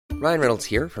Ryan Reynolds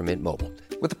here from Mint Mobile.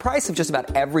 With the price of just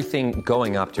about everything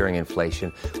going up during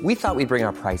inflation, we thought we'd bring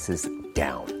our prices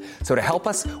down. So to help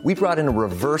us, we brought in a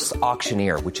reverse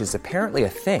auctioneer, which is apparently a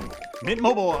thing. Mint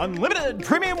Mobile Unlimited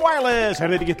Premium Wireless. How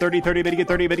to get 30, 30, bit to get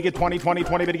 30, bit to get 20, 20,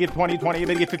 20, bit to get 20, 20,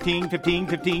 bit to get 15, 15,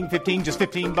 15, 15, just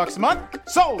 $15 a month?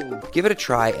 Sold! Give it a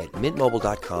try at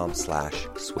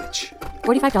mintmobile.com/switch.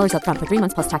 $45 up front for 3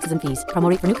 months plus taxes and fees. Promo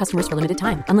rate for new customers for limited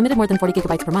time. Unlimited more than 40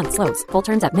 gigabytes per month. Slows full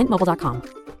terms at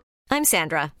mintmobile.com. I'm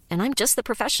Sandra, and I'm just the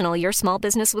professional your small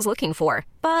business was looking for.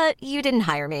 But you didn't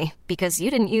hire me because you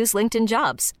didn't use LinkedIn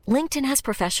Jobs. LinkedIn has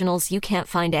professionals you can't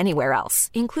find anywhere else,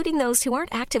 including those who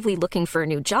aren't actively looking for a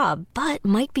new job, but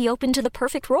might be open to the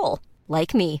perfect role,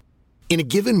 like me. In a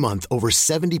given month, over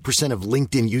 70% of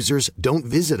LinkedIn users don't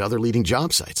visit other leading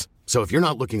job sites. So if you're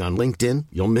not looking on LinkedIn,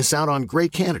 you'll miss out on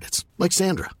great candidates like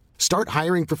Sandra. Start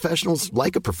hiring professionals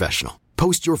like a professional.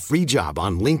 Post your free job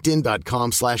on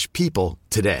linkedin.com/people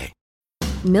today.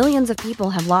 Millions of people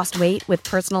have lost weight with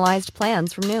personalized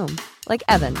plans from Noom. Like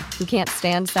Evan, who can't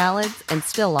stand salads and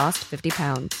still lost 50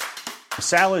 pounds.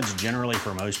 Salads generally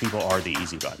for most people are the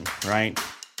easy button, right?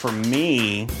 For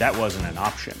me, that wasn't an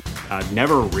option. I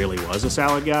never really was a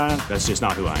salad guy. That's just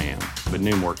not who I am. But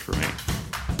Noom worked for me.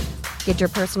 Get your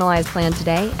personalized plan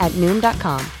today at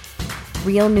Noom.com.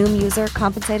 Real Noom user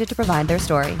compensated to provide their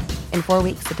story. In 4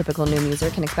 weeks, the typical Noom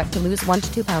user can expect to lose 1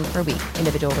 to 2 pounds per week.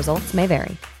 Individual results may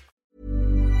vary.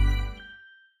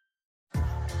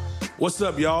 What's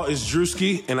up, y'all? It's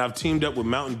Drewski, and I've teamed up with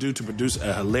Mountain Dew to produce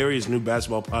a hilarious new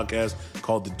basketball podcast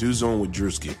called The Dew Zone with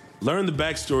Drewski. Learn the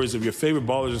backstories of your favorite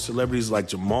ballers and celebrities like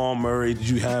Jamal Murray. Did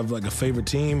you have like a favorite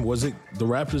team? Was it the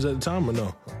Raptors at the time or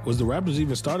no? Was the Raptors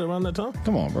even started around that time?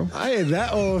 Come on, bro. I ain't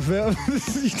that old, fam.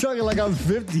 You talking like I'm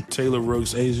 50. Taylor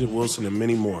Rooks, Asia Wilson, and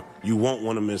many more. You won't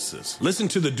want to miss this. Listen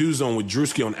to The Dew Zone with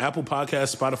Drewski on Apple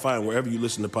Podcasts, Spotify, and wherever you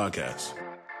listen to podcasts.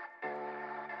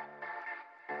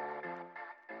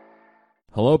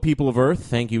 Hello, people of Earth.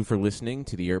 Thank you for listening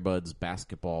to the Earbuds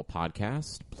Basketball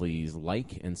Podcast. Please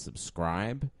like and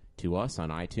subscribe to us on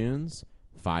iTunes,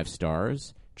 5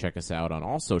 stars. Check us out on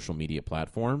all social media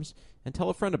platforms, and tell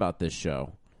a friend about this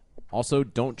show. Also,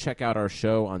 don't check out our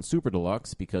show on Super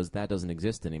Deluxe because that doesn't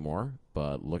exist anymore,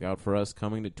 but look out for us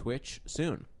coming to Twitch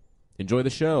soon. Enjoy the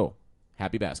show.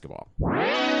 Happy basketball.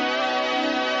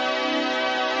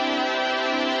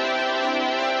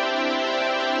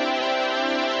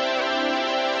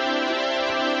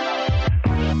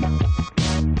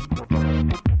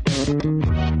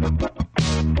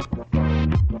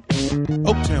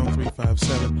 Oaktown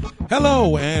 357.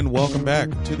 Hello and welcome back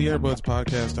to the Airbuds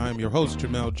Podcast. I'm your host,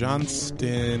 Jamel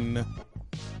Johnston.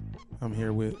 I'm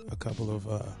here with a couple of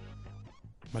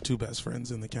my two best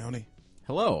friends in the county.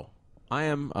 Hello. I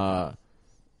am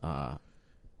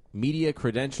media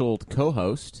credentialed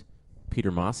co-host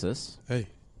Peter Mosses. Hey.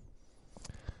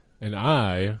 And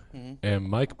I am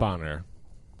Mike Bonner.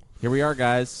 Here we are,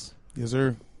 guys. Yes,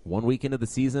 sir. 1 week into the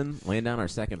season, laying down our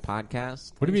second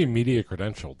podcast. What do you mean media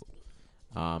credentialed?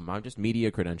 I'm just media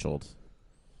credentialed.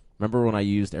 Remember when I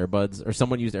used Airbuds, or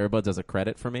someone used Airbuds as a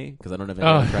credit for me because I don't have any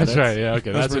other credits? That's right. Yeah,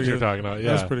 okay, that's what you're talking about.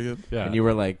 Yeah, that's pretty good. Yeah, and you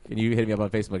were like, and you hit me up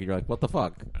on Facebook. And you're like, what the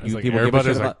fuck? You like, Airbud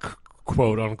is a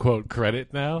quote unquote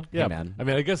credit now. Yeah, hey, man. I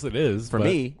mean, I guess it is for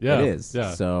me. Yeah, it is.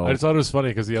 Yeah. So I just thought it was funny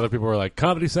because the other people were like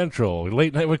Comedy Central,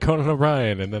 Late Night with Conan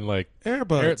O'Brien, and then like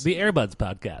Airbuds, the Airbuds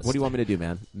podcast. What do you want me to do,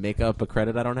 man? Make up a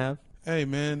credit I don't have? Hey,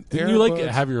 man. Didn't you like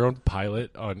have your own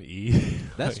pilot on E?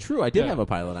 That's true. I did have a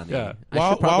pilot on E. Yeah. I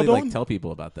should probably tell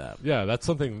people about that. Yeah, that's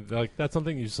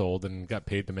something you sold and got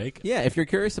paid to make. Yeah, if you're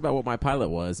curious about what my pilot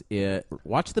was,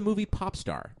 watch the movie Pop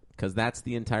Star because that's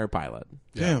the entire pilot.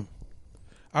 Damn.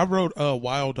 I wrote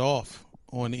Wild Off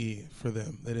on E for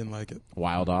them. They didn't like it.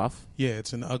 Wild Off? Yeah,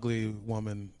 it's an ugly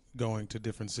woman going to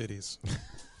different cities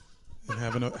and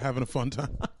having a fun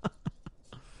time.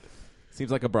 Seems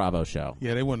like a Bravo show.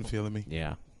 Yeah, they wasn't feeling me.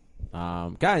 Yeah.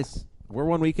 Guys, we're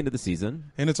 1 week into the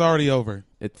season. And it's already over.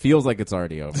 It feels like it's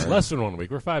already over. Less than 1 week.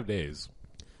 We're 5 days.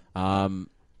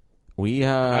 We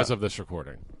as of this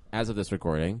recording. It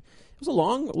was a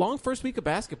long first week of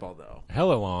basketball, though.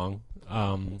 Hella long.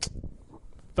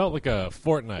 Felt like a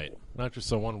fortnight, not just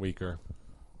a 1 weeker.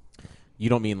 You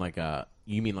don't mean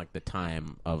you mean like the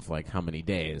time of like how many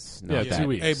days? Not 2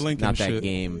 weeks. Abe Lincoln not that shit.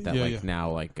 game that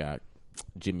now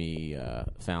Jimmy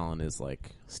Fallon is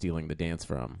like stealing the dance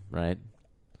from, right?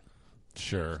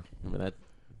 Sure. Remember that?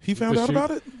 He found out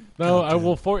about it? No,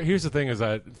 here's the thing is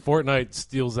that Fortnite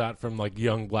steals that from like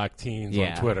young black teens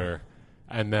on Twitter.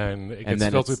 And then it gets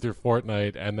filtered through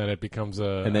Fortnite, and then it becomes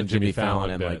and then Jimmy Fallon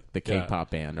and bit. like the K-pop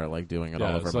band are like doing it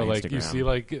all over so my like Instagram. you see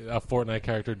like a Fortnite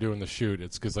character doing the shoot.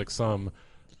 It's because like some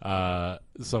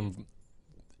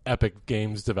Epic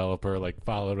Games developer like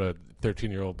followed a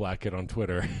 13-year-old black kid on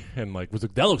Twitter and like was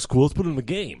like, that looks cool, let's put it in the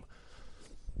game.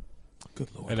 Good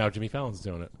Lord. And now Jimmy Fallon's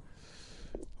doing it.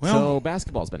 Well, so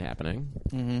basketball's been happening.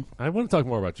 Mm-hmm. I want to talk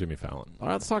more about Jimmy Fallon. All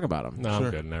right, let's talk about him. No, sure.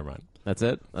 I'm good. Never mind. That's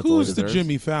it? That's Who's the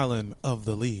Jimmy Fallon of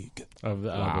the league? Of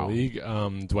the league?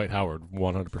 Dwight Howard,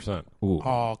 100%. Ooh.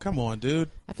 Oh, come on, dude.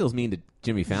 That feels mean to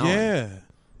Jimmy Fallon. Yeah.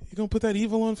 You going to put that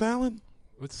evil on Fallon?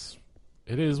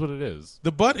 It is what it is.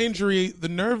 The butt injury, the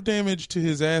nerve damage to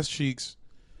his ass cheeks,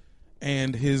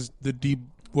 and debriefing?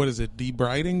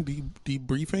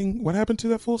 What happened to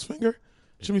that fool's finger?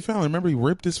 Jimmy Fallon, remember he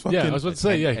ripped his fucking... Yeah, I was about to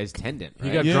say, his tendon, right?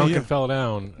 He got drunk and fell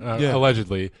down,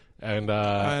 allegedly. And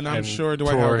I'm sure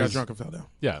Dwight Howard got drunk and fell down.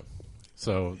 Yeah.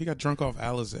 So he got drunk off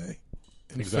Alizé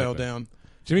and fell down.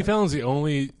 Jimmy Fallon's the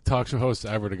only talk show host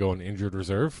ever to go on injured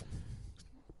reserve.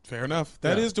 Fair enough.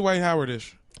 That is Dwight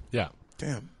Howard-ish. Yeah.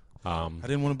 Damn. I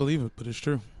didn't want to believe it, but it's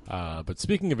true. But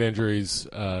speaking of injuries,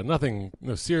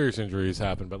 no serious injuries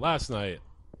happened. But last night,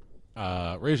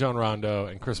 Rajon Rondo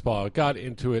and Chris Paul got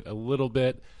into it a little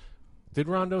bit. Did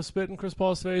Rondo spit in Chris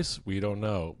Paul's face? We don't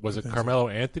know. Was it Carmelo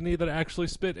Anthony that actually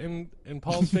spit in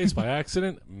Paul's face by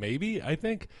accident? Maybe, I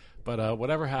think. But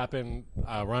whatever happened,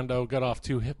 Rondo got off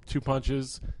two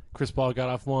punches. Chris Paul got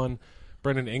off one.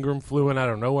 Brandon Ingram flew in out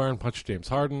of nowhere and punched James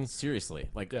Harden. Seriously,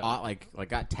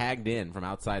 got tagged in from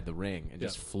outside the ring and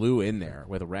just flew in there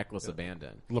with a reckless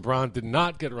abandon. LeBron did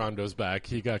not get Rondo's back.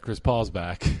 He got Chris Paul's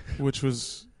back, which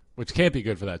can't be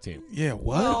good for that team. Yeah,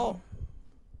 what? Well,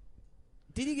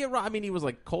 did he get? I mean, he was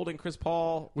like holding Chris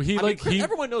Paul. Well,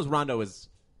 everyone knows Rondo is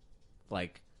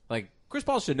like Chris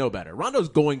Paul should know better. Rondo's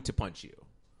going to punch you,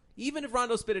 even if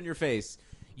Rondo spit in your face.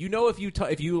 You know, if you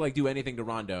do anything to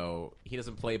Rondo, he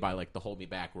doesn't play by like the hold me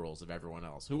back rules of everyone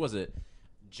else. Who was it?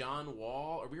 John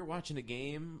Wall? Or we were watching a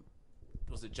game.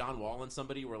 Was it John Wall and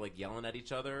somebody were like yelling at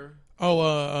each other?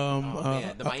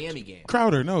 The Miami game.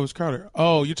 Crowder. No, it was Crowder.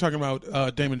 Oh, you're talking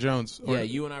about Damon Jones. Yeah,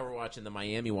 you and I were watching the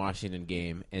Miami-Washington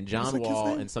game, and John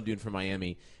Wall and some dude from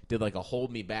Miami did like a hold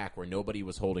me back where nobody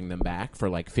was holding them back for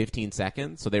like 15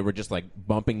 seconds. So they were just like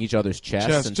bumping each other's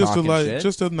chests and talking shit.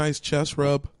 Just a nice chest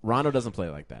rub. Rondo doesn't play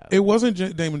like that. It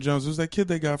wasn't Damon Jones. It was that kid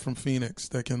they got from Phoenix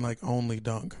that can like only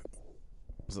dunk.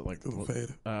 Was it like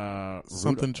fade?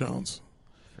 Something Jones.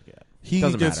 He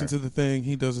gets into the thing.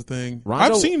 He does a thing.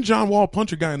 I've seen John Wall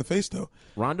punch a guy in the face, though.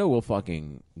 Rondo will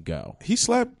fucking go. He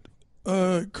slapped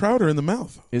Crowder in the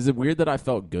mouth. Is it weird that I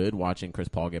felt good watching Chris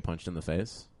Paul get punched in the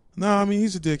face? No, I mean,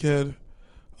 he's a dickhead.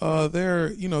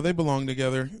 They belong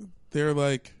together. They're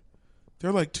like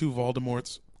two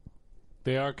Voldemorts.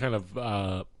 They are kind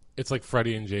of, it's like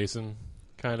Freddy and Jason,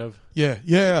 kind of.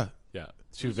 Yeah.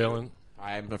 Two villain.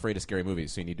 I'm afraid of scary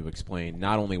movies, so you need to explain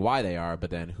not only why they are,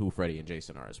 but then who Freddy and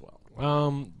Jason are as well.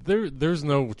 There's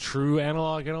no true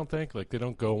analog, I don't think. Like they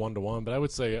don't go 1-to-1, but I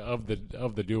would say of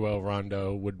the duo,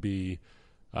 Rondo would be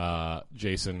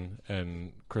Jason,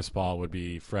 and Chris Paul would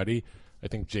be Freddy. I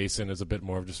think Jason is a bit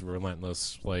more of just a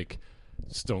relentless, like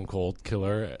stone cold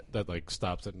killer that like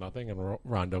stops at nothing, and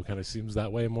Rondo kind of seems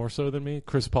that way more so than me.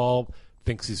 Chris Paul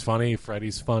thinks he's funny.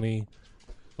 Freddy's funny.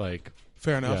 Like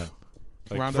fair enough. Yeah.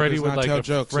 Like Rondo Freddie does would not like tell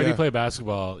jokes, Freddie yeah. play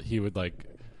basketball. He would like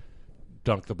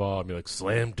dunk the ball and be like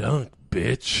slam dunk,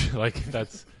 bitch. Like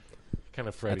that's kind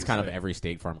of Freddie's That's kind thing. of every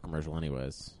State Farm commercial,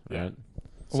 anyways. Yeah. Right?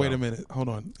 So. Wait a minute, hold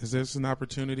on. Is this an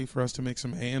opportunity for us to make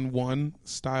some And One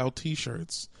style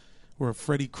T-shirts where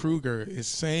Freddy Krueger is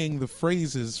saying the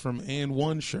phrases from And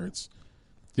One shirts?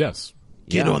 Yes.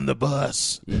 Get on the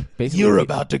bus. Basically, you're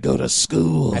about to go to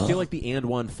school. I feel like the And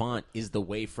One font is the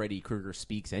way Freddy Krueger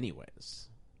speaks, anyways.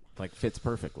 Like fits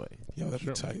perfectly. Yo, that'd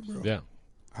be tight, bro. Yeah.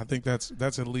 I think that's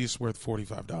at least worth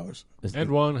 $45.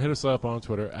 And one, hit us up on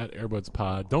Twitter at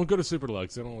AirbudsPod. Don't go to Super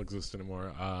Deluxe; they don't exist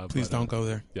anymore. Please don't go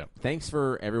there. Yeah. Thanks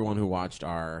for everyone who watched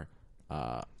our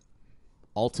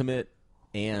ultimate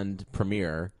and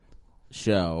premiere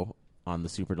show on the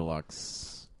Super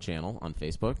Deluxe channel on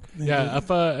Facebook. Yeah,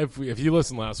 if you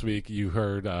listened last week, you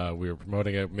heard we were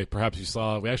promoting it. Perhaps you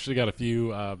saw we actually got a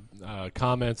few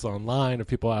comments online of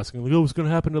people asking, like, "Oh, what's going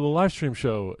to happen to the live stream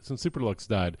show since Super Deluxe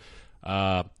died?"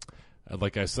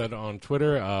 Like I said on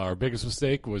Twitter, our biggest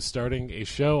mistake was starting a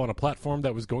show on a platform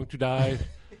that was going to die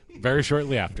very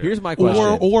shortly after. Here's my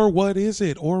question: Or what is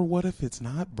it? Or what if it's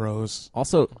not, bros?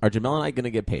 Also, are Jamel and I going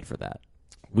to get paid for that?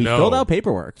 We filled out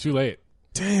paperwork. Too late.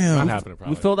 Damn, not happening.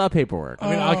 Probably. We filled out paperwork. I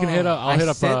mean, I can hit up. I'll hit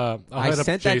up. I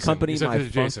sent that company my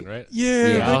Jason, right? Yeah,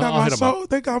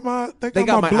 they got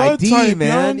my blood ID, type,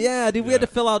 man. Young. Yeah, dude, we had to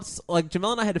fill out like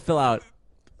Jamel and I had to fill out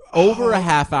over a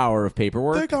half hour of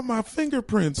paperwork. They got my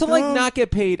fingerprints to like not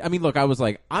get paid. I mean, look, I was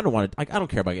like, I don't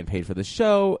care about getting paid for the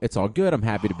show. It's all good. I'm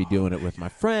happy to be doing it with my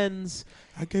friends.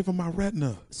 I gave him my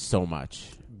retina. So much.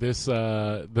 This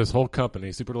whole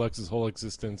company, Super Deluxe's whole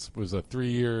existence, was a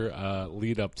 3-year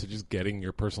lead up to just getting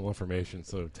your personal information,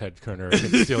 so Ted Turner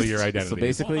can steal your identity. So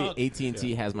basically,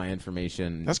 AT&T has my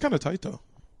information. That's kind of tight, though.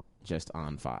 Just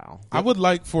on file. I would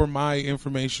like for my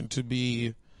information to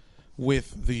be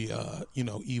with the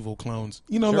evil clones.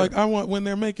 Sure. Like I want when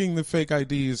they're making the fake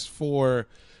IDs for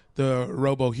the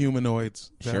robo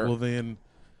humanoids that will then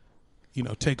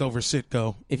take over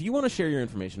Citgo. If you want to share your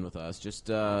information with us, just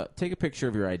take a picture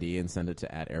of your ID and send it to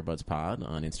 @AirbudsPod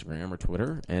on Instagram or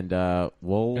Twitter, and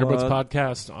we'll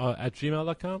AirbudsPodcast at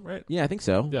gmail.com, right? Yeah, I think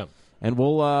so. Yeah, and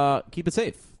we'll keep it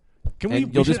safe.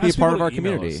 You'll just be a part of our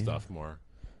community. Stuff more.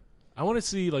 I want to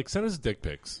see, send us dick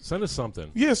pics. Send us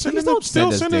something. Yeah, send us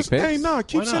dick pics. Hey,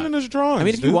 keep sending us drawings. I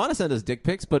mean, if you want to send us dick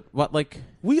pics, but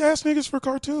we ask niggas for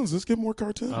cartoons. Let's get more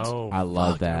cartoons. Oh, I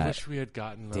love that. I wish we had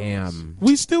gotten those. Damn.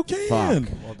 We still can.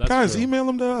 Well, guys, true. email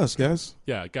them to us, guys.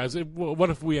 Yeah, guys.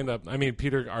 What if we end up? I mean,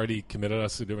 Peter already committed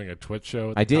us to doing a Twitch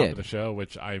show at the top of the show,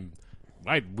 which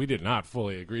we did not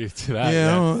fully agree to that.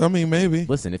 Yeah, yet. I mean, maybe.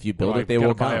 Listen, if you build it, they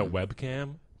will buy come. a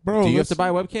webcam. Bro, do you have to buy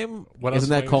a webcam? Isn't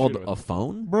that called a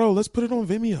phone? Bro, let's put it on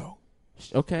Vimeo.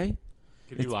 Okay.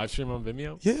 Can you live stream on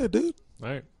Vimeo? Yeah, dude. All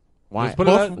right. Why?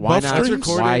 Why not?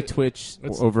 Why Twitch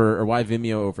or why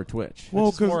Vimeo over Twitch? Well,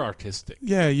 it's more artistic.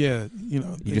 Yeah. You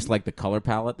just like the color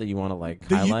palette that you want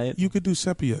to highlight. You could do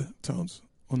sepia tones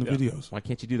on the videos. Why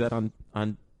can't you do that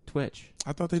on Twitch?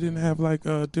 I thought they didn't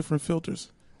have different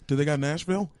filters. Do they got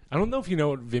Nashville? I don't know if you know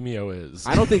what Vimeo is.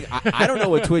 I don't think I don't know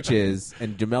what Twitch is,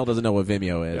 and Jamel doesn't know what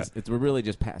Vimeo is. Yeah. We're really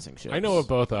just passing shit. I know what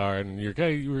both are, and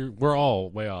we're all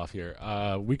way off here.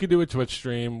 We could do a Twitch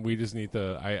stream. We just need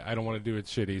to. I don't want to do it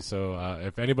shitty. So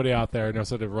if anybody out there knows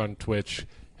how to run Twitch,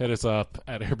 hit us up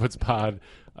at AirbudsPod,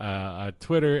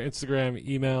 Twitter, Instagram,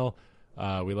 email.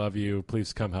 We love you.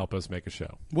 Please come help us make a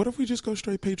show. What if we just go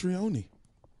straight Patreon-y?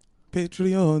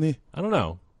 Patreon-y. I don't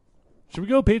know. Should we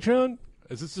go Patreon?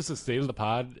 Is this just a state of the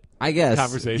pod? I guess.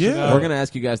 Conversation. Yeah. We're gonna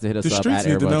ask you guys to hit us up at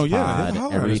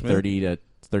AirbudsPod every man.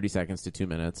 30 seconds to 2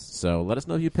 minutes. So let us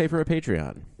know if you pay for a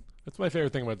Patreon. That's my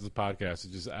favorite thing about this podcast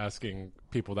is just asking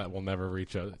people that will never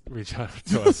reach out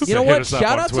to us. You know what?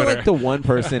 Shout out Twitter. to the one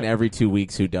person every 2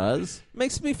 weeks who does.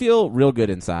 Makes me feel real good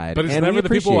inside. But it's and never the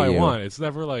people I you. want. It's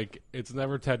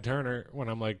never Ted Turner when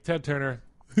I'm like, Ted Turner,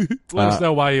 let us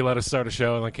know why you let us start a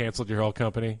show and then canceled your whole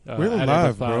company. We're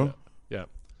live, bro. Yeah.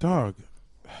 Dog.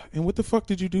 And what the fuck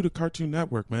did you do to Cartoon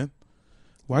Network, man?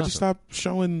 Why'd you stop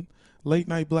showing late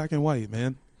night black and white,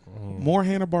 man? More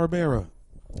Hanna-Barbera.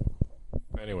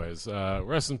 Anyways,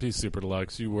 rest in peace, Super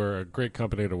Deluxe. You were a great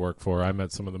company to work for. I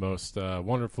met some of the most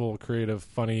wonderful, creative,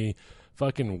 funny,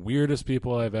 fucking weirdest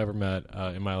people I've ever met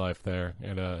in my life there.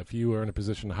 And if you are in a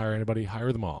position to hire anybody,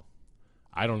 hire them all.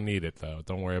 I don't need it, though.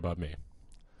 Don't worry about me.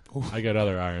 I got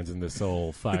other irons in this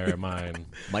old fire of mine.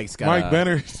 Mike's got Mike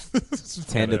Benner.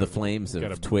 Tend to the flames of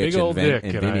got a Twitch big old and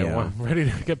dick, Vimeo. I'm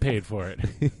ready to get paid for it.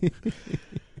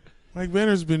 Mike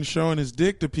Benner's been showing his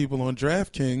dick to people on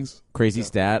DraftKings. Crazy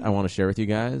stat I want to share with you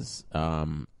guys.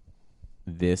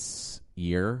 This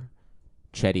year,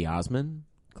 Chetty Osman,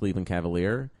 Cleveland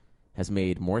Cavalier, has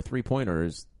made more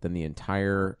three-pointers than the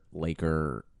entire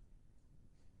Laker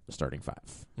starting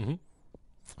five.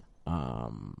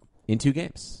 In 2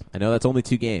 games. I know that's only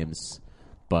 2 games,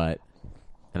 and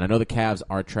I know the Cavs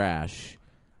are trash.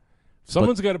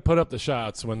 Someone's got to put up the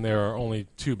shots when there are only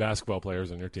 2 basketball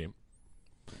players on your team.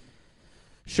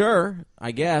 Sure,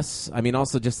 I guess. I mean,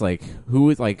 also just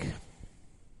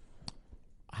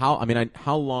how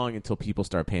long until people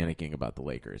start panicking about the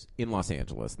Lakers in Los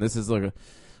Angeles? And this is like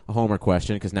a homer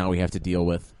question because now we have to deal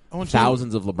with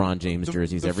thousands of LeBron James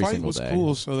jerseys every single day. The fight was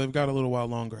cool, so they've got a little while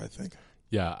longer, I think.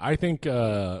 Yeah, I think you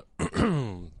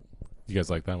guys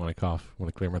like that when I cough, when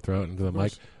I clear my throat into the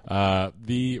mic.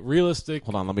 The realistic...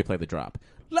 Hold on, let me play the drop.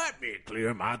 Let me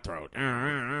clear my throat.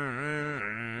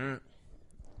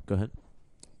 Go ahead.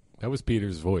 That was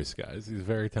Peter's voice, guys. He's a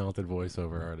very talented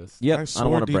voiceover artist. Yep, I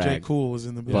don't want to DJ brag. Cool was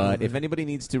in the building. But if anybody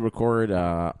needs to record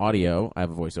audio, I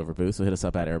have a voiceover booth, so hit us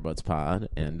up at AirbudsPod,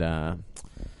 and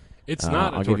it's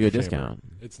not. I'll give you a chamber. discount.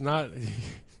 It's not.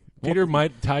 Peter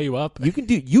might tie you up. You can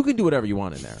do whatever you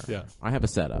want in there. Yeah, I have a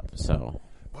setup. So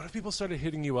what if people started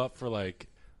hitting you up for like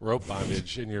rope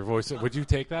bondage in your voice? Would you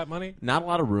take that money? Not a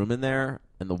lot of room in there,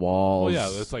 and the walls.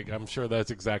 Well, yeah, that's like I'm sure that's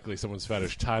exactly someone's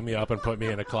fetish. Tie me up and put me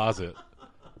in a closet,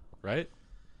 right?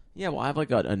 Yeah, well, I have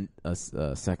like a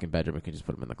second bedroom. We can just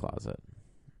put them in the closet.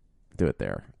 Do it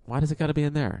there. Why does it got to be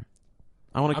in there?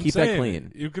 I want to keep that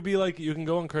clean. You could be like, you can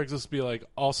go on Craigslist and be like,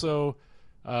 also,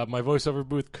 my voiceover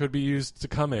booth could be used to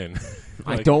come in.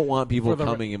 I don't want people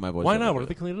coming in my voiceover Why not? booth. What if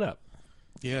they clean it up?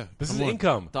 Yeah. This is come on.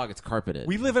 income. Dog, it's carpeted.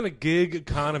 We live in a gig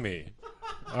economy.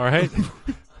 All right?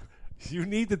 You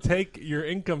need to take your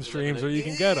income streams where you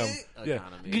can get them.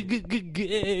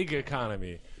 Gig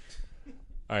economy.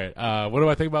 All right. What do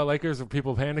I think about Lakers? Are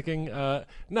people panicking?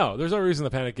 No, there's no reason to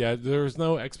panic yet. There's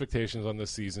no expectations on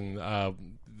this season.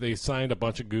 They signed a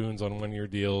bunch of goons on one-year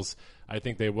deals. I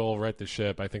think they will right the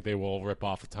ship. I think they will rip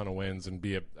off a ton of wins and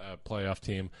be a playoff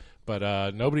team. But I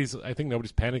think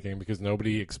nobody's panicking because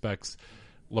nobody expects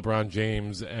LeBron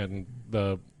James and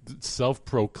the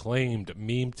self-proclaimed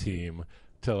meme team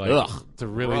to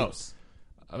really gross.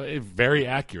 Very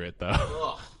accurate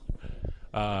though.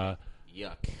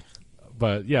 Yuck.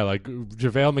 But yeah, like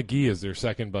JaVale McGee is their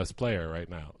second best player right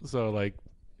now. So like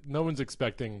no one's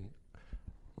expecting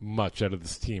much out of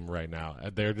this team right now.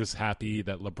 They're just happy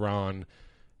that LeBron,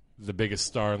 the biggest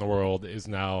star in the world, is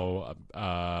now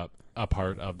a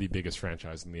part of the biggest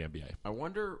franchise in the NBA. I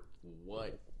wonder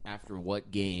after what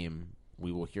game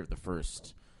we will hear the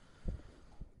first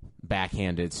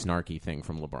backhanded, snarky thing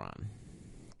from LeBron,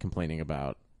 complaining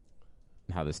about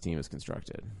how this team is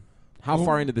constructed. How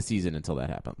far into the season until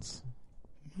that happens?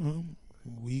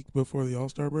 Week before the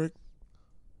All-Star break.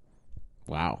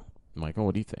 Wow. Michael,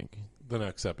 what do you think? The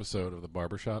next episode of The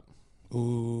Barbershop.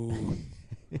 Ooh.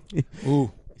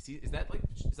 Ooh. Is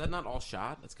that not all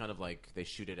shot? It's kind of like they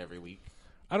shoot it every week.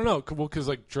 I don't know. Well, because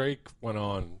like Drake went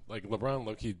on, like LeBron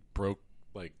low-key broke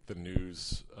like the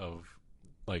news of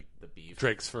like the beef.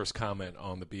 Drake's first comment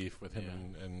on the beef with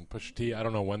him and Pusha T. I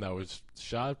don't know when that was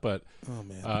shot, but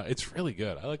it's really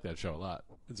good. I like that show a lot.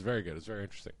 It's very good. It's very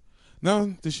interesting.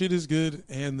 No, the shit is good,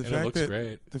 and the fact it looks that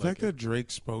great. The fact that Drake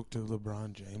spoke to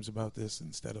LeBron James about this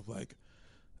instead of like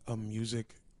a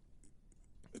music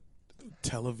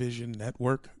television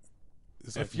network.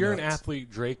 Is if like you're nuts. an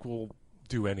athlete, Drake will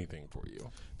do anything for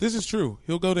you. This is true.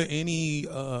 He'll go to any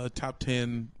top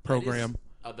 10 program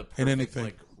the perfect, and anything.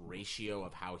 Like ratio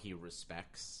of how he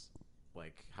respects,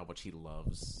 like how much he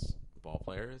loves ball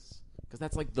players, because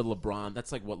that's like the LeBron.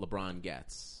 That's like what LeBron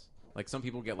gets. Like some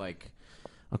people get like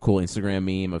a cool Instagram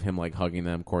meme of him like hugging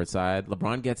them courtside.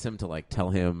 LeBron gets him to like tell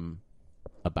him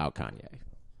about Kanye.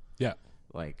 Yeah,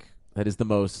 like that is the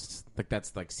most like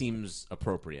that's like seems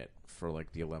appropriate for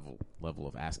like the level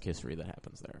of ass kissery that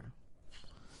happens there.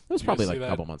 It was probably like a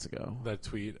couple months ago. That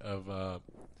tweet of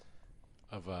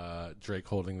Drake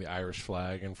holding the Irish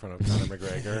flag in front of Conor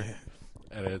McGregor,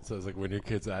 and it says like when your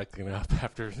kid's acting up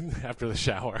after the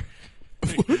shower,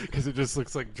 because it just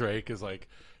looks like Drake is like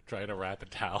trying to wrap a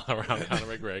towel around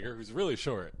Conor McGregor, who's really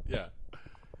short. Yeah.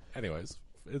 Anyways,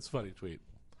 it's a funny tweet.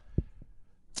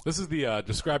 This is the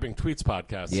Describing Tweets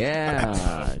podcast.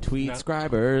 Yeah, tweet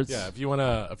scribers. Yeah, if you want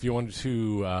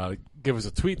to give us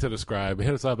a tweet to describe,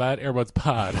 hit us up at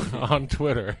AirbudsPod on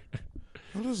Twitter.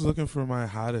 I'm just looking for my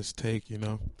hottest take. You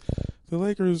know, the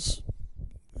Lakers.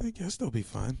 I guess they'll be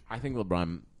fine. I think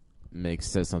LeBron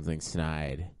says something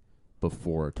snide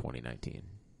before 2019.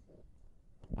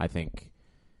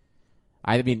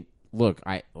 I mean, look,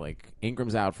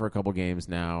 Ingram's out for a couple games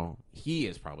now. He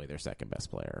is probably their second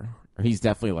best player. Or he's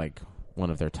definitely like one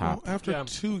of their top after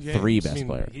 2 games. 3 best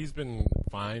players. He's been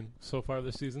fine so far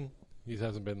this season. He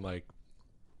hasn't been like,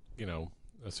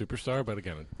 a superstar, but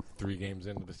again, 3 games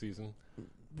into the season.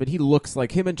 But he looks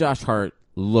like him and Josh Hart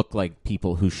look like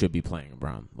people who should be playing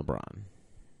LeBron.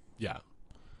 Yeah.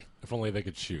 If only they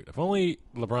could shoot. If only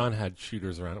LeBron had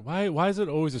shooters around. Why is it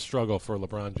always a struggle for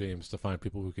LeBron James to find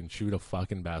people who can shoot a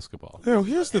fucking basketball? Yo,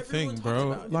 here's the thing,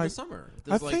 bro. In the summer.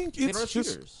 I think it's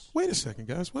just. Wait a second,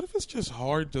 guys. What if it's just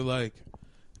hard to like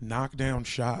knock down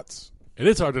shots? It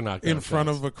is hard to knock down in front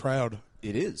shots. of a crowd.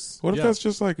 It is. What if that's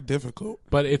just like difficult?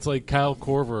 But it's like Kyle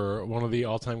Korver, one of the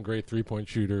all-time great three-point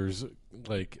shooters,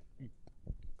 like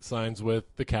signs with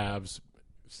the Cavs,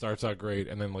 starts out great,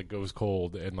 and then like goes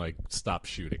cold and like stops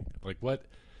shooting. Like, what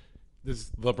does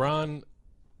LeBron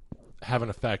have an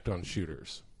effect on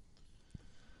shooters?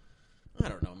 I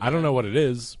don't know. Man. I don't know what it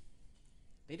is.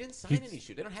 They didn't sign any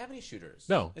shooters. They don't have any shooters.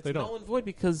 No, it's they don't. null and void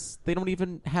because they don't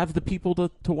even have the people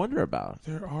to wonder about.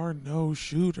 There are no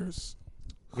shooters.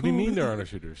 What do you mean there are no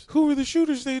shooters? Who were the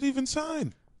shooters they'd even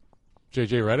sign?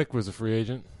 J.J. Redick was a free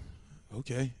agent.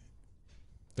 Okay.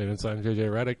 They didn't sign J.J.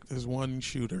 Redick. There's one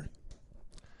shooter.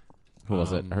 Who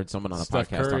was it? I heard someone on a Steph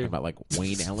podcast Curry. talking about like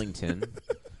Wayne Ellington.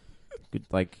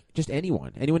 Like just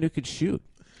anyone who could shoot.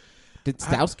 Did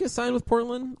Stauskas sign with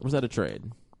Portland? Or was that a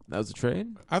trade? That was a trade?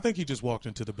 I think he just walked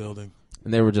into the building.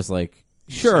 And they were just like,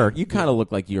 sure, you kind of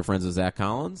look like you're friends with Zach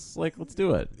Collins. Like, let's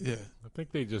do it. Yeah. I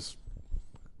think they just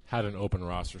had an open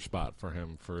roster spot for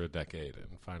him for a decade, and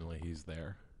finally he's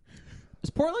there. Is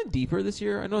Portland deeper this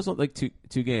year? I know it's not like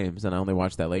two games, and I only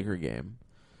watched that Laker game.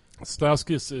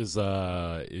 Stauskas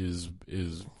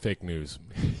is fake news.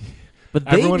 But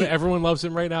everyone loves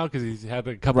him right now because he's had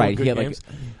a couple of good games.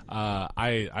 Like,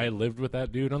 I lived with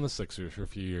that dude on the Sixers for a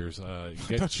few years. I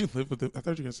thought you lived with him. I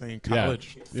thought you were going to say in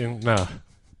college. No.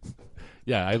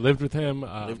 Yeah, I lived with him.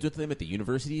 Lived with him at the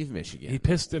University of Michigan. He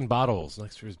pissed in bottles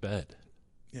next to his bed.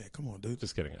 Yeah, come on, dude.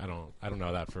 Just kidding. I don't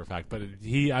know that for a fact, but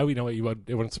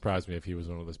it wouldn't surprise me if he was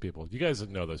one of those people. You guys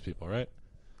know those people, right?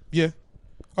 Yeah.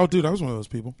 Oh, dude, I was one of those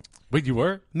people. Wait, you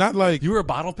were? Not like you were a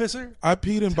bottle pisser? I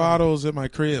peed in bottles at my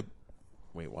crib.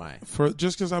 Wait, why?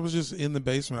 Just because I was just in the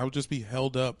basement. I would just be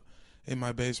held up in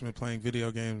my basement playing video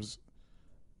games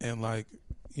and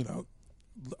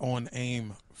on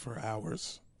AIM for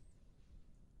hours.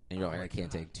 And you're like, I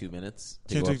can't take 2 minutes.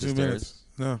 Can't take 2 minutes.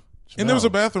 No. Jamel. And there was a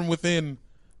bathroom within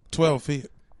 12 feet.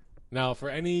 Now, for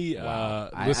any listener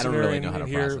I don't really know how to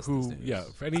here process who, this news. yeah,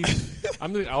 for any,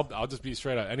 I'll just be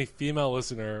straight up. Any female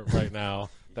listener right now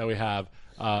that we have,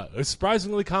 a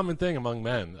surprisingly common thing among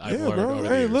men. I've learned over the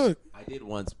years. Look. I did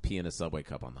once pee in a Subway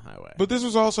cup on the highway. But this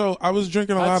was also, I was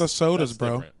drinking a lot of sodas,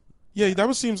 bro. Different. Yeah,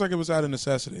 that seems like it was out of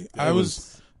necessity.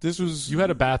 You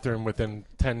had a bathroom within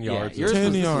 10 yards. Yours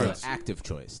 10 was yards. An active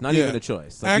choice, not even a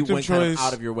choice. Like active you went choice. kind of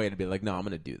out of your way to be like, no, I'm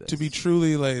going to do this. To be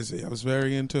truly lazy. I was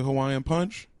very into Hawaiian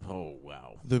Punch. Oh,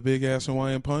 wow. The big-ass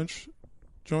Hawaiian Punch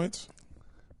joints.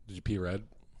 Did you pee red?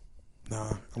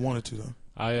 Nah, I wanted to, though.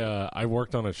 I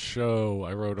worked on a show.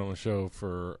 I wrote on a show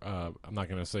for, I'm not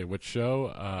going to say which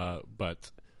show,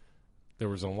 but there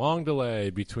was a long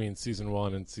delay between season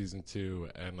 1 and season 2,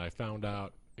 and I found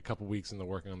out a couple weeks into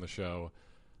working on the show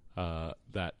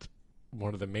that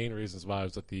one of the main reasons why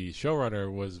was that the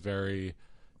showrunner was very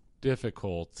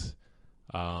difficult,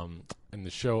 and the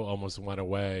show almost went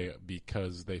away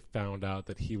because they found out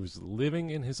that he was living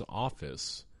in his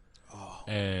office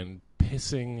and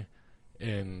pissing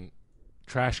in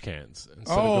trash cans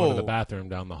instead of going to the bathroom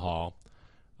down the hall.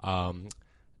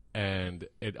 And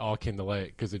it all came to light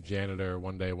because a janitor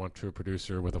one day went to a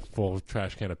producer with a full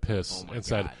trash can of piss and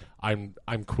said, I'm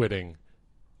quitting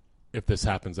if this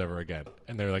happens ever again.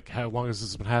 And they're like, how long has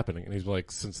this been happening? And he's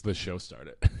like, since this show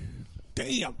started.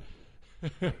 Damn.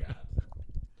 I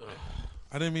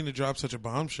didn't mean to drop such a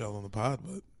bombshell on the pod,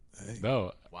 but hey.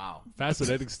 No. Wow.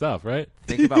 Fascinating stuff, right?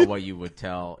 Think about what you would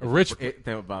tell. Think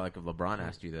about like if LeBron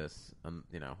asked you this,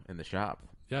 in the shop.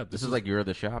 Yeah, this is like you're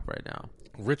the shop right now.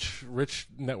 Rich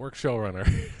network showrunner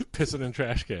pissing in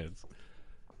trash cans.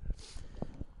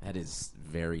 That is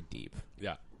very deep.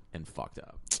 Yeah. And fucked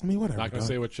up. I mean, whatever. Not going to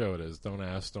say what show it is. Don't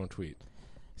ask, don't tweet.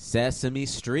 Sesame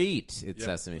Street. It's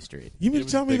Sesame Street. You mean to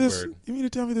tell me this? Bird. You mean to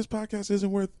tell me this podcast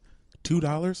isn't worth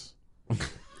 $2?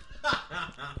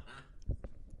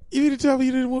 You mean to tell me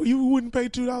you wouldn't pay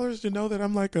 $2 to know that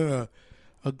I'm like a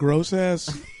gross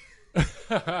ass,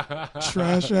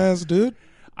 trash ass dude?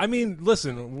 I mean,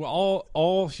 listen,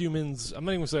 all humans, I'm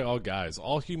not even going to say all guys,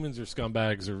 all humans are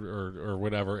scumbags or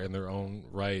whatever in their own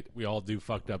right. We all do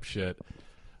fucked up shit.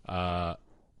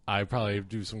 I probably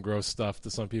do some gross stuff to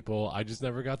some people. I just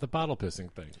never got the bottle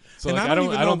pissing thing. So like, I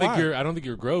don't think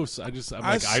you're gross. I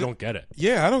don't get it.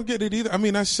 Yeah, I don't get it either. I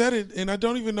mean, I said it and I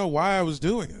don't even know why I was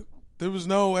doing it. There was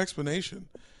no explanation.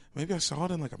 Maybe I saw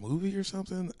it in like a movie or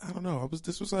something. I don't know.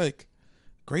 This was like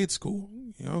grade school,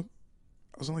 I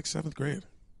was in like 7th grade.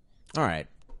 All right.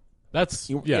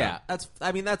 That's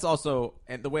that's also,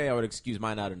 and the way I would excuse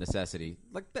mine out of necessity,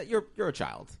 like that you're a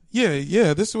child.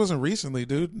 Yeah. This wasn't recently,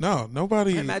 dude. No,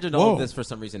 nobody. I imagine all of this for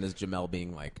some reason is Jamel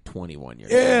being like 21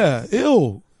 years old. Yeah,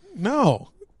 ew.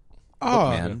 No.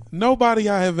 Man. Nobody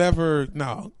I have ever.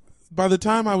 No. By the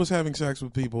time I was having sex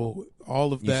with people,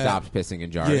 all of you that. stopped pissing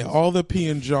in jars. Yeah, all the pee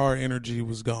and jar energy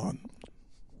was gone.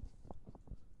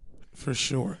 For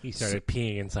sure. He started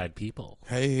peeing inside people.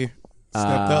 Hey.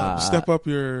 Step up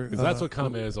your. Because that's what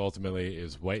cum is ultimately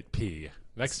is white pee.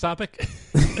 Next topic.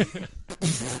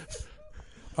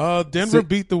 Denver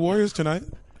beat the Warriors tonight.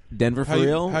 Denver for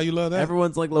real? How you love that?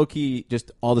 Everyone's like low key. Just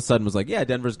all of a sudden was like, yeah,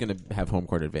 Denver's going to have home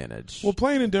court advantage. Well,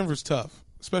 playing in Denver's tough,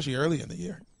 especially early in the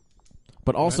year.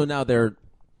 But also now they're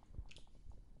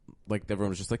like everyone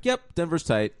was just like, yep, Denver's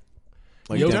tight.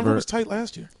 Like Denver was tight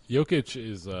last year. Jokic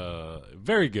is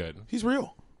very good. He's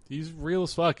real. He's real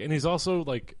as fuck, and he's also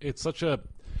like it's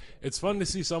fun to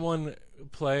see someone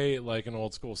play like an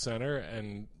old school center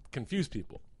and confuse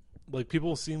people. Like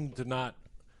people seem to not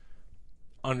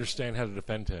understand how to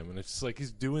defend him, and it's just like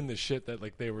he's doing the shit that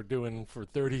like they were doing for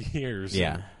 30 years.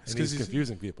 Yeah, and he's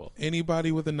confusing people.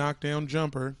 Anybody with a knockdown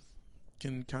jumper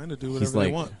can kind of do whatever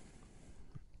they want.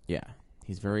 Yeah,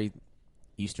 he's very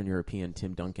Eastern European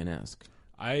Tim Duncan-esque.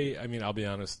 I mean, I'll be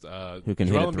honest. Who can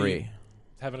hit a three?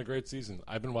 having a great season.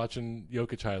 I've been watching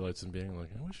Jokic highlights and being like,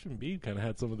 I wish Embiid kind of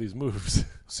had some of these moves.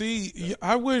 See,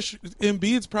 I wish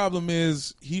Embiid's problem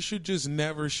is he should just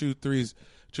never shoot threes.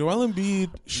 Joel Embiid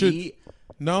should he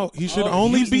should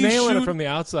only be nailing it from the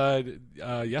outside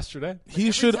yesterday.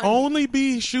 He should only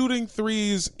be shooting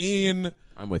threes in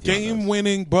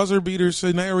game-winning buzzer-beater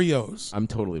scenarios. I'm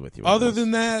totally with you. Other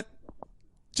than that,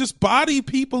 just body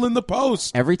people in the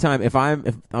post. Every time, if I'm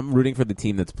rooting for the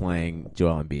team that's playing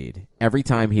Joel Embiid, every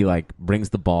time he like brings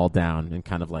the ball down and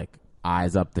kind of like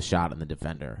eyes up the shot on the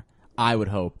defender, I would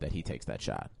hope that he takes that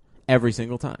shot every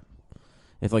single time.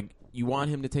 If like you want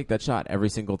him to take that shot every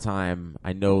single time,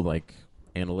 I know like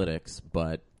analytics,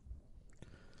 but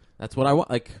that's what I want.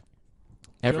 Like,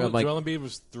 Joel Embiid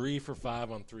was 3 for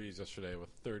 5 on threes yesterday with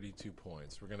 32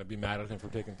 points. We're gonna be mad at him for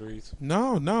taking threes?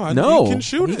 No, he can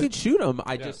shoot it. He can shoot them.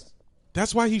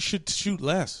 That's why he should shoot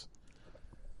less.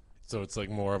 So it's like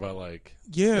more of a like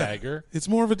dagger. It's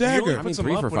more of a dagger. I mean,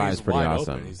 3 for 5 is pretty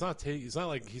awesome. Open.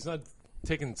 He's not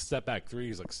taking step back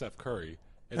threes like Steph Curry.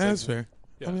 That's fair.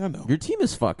 Yeah. I mean, I know. Your team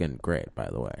is fucking great, by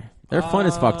the way. They're fun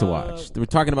as fuck to watch. We're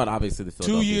talking about obviously the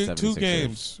Philadelphia 76ers. 2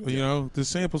 games. You know, the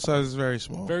sample size is very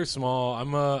small. Very small.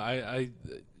 I'm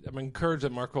encouraged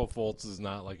that Markelle Fultz is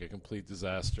not like a complete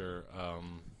disaster.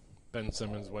 Ben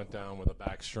Simmons went down with a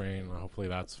back strain. Hopefully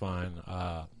that's fine.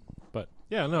 But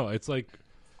yeah, no, it's like.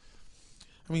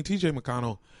 I mean, TJ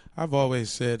McConnell. I've always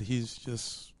said he's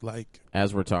just like.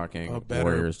 As we're talking,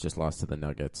 Warriors just lost to the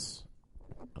Nuggets.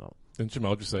 Didn't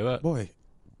Jamal just say that? Boy.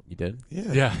 You did?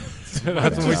 Yeah.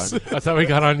 That's how we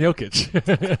got on Jokic.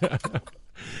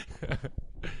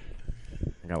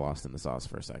 I got lost in the sauce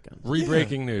for a second.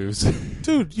 Re-breaking news.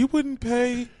 Dude, you wouldn't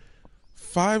pay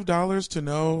 $5 to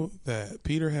know that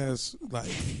Peter has like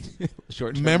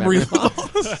short-term memory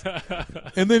loss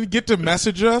and then get to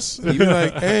message us and be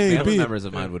like, hey, family members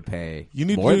of mine would pay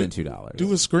more than $2.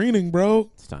 Do a screening,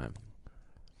 bro. It's time.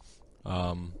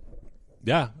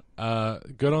 Yeah.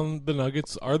 Good on the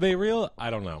Nuggets. Are they real? I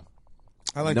don't know.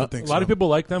 I like to think a lot of people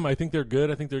like them. I think they're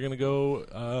good. I think they're going to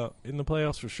go in the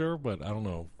playoffs for sure, but I don't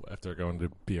know if they're going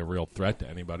to be a real threat to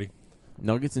anybody.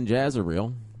 Nuggets and Jazz are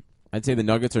real. I'd say the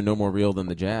Nuggets are no more real than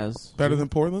the Jazz. Better than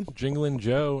Portland? Jingling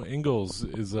Joe Ingles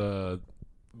is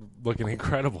looking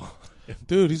incredible.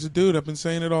 Dude, he's a dude. I've been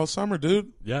saying it all summer,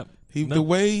 dude. Yeah. The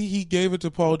way he gave it to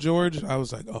Paul George, I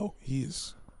was like,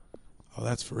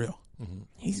 that's for real. Mm-hmm.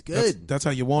 He's good. That's how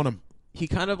you want him. He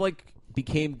kind of like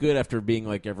became good after being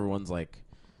like everyone's like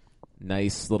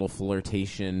nice little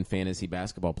flirtation fantasy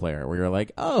basketball player where you're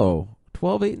like, 12,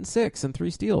 8, and 6 and 3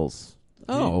 steals.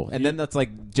 And then that's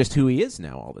like just who he is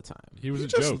now all the time. He was a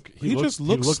joke. He just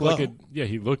looks slow.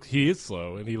 He is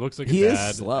slow and he looks like he a is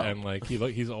dad slow. and like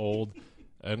he's old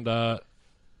and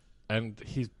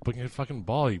he's putting a fucking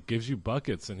ball. He gives you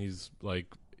buckets and he's like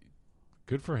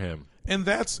good for him. And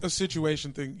that's a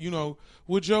situation thing. You know,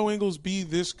 would Joe Ingles be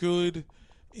this good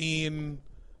in,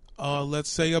 let's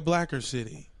say, a blacker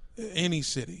city, any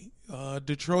city,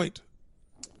 Detroit?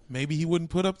 Maybe he wouldn't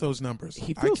put up those numbers.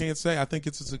 I can't say. I think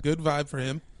it's a good vibe for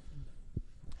him.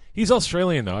 He's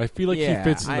Australian, though. I feel like he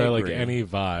fits in there like agree. any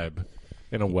vibe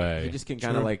in a way. He just can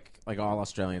kind of like all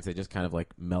Australians, they just kind of like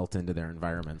melt into their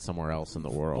environment somewhere else in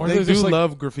the world. Or they do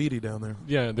love graffiti down there.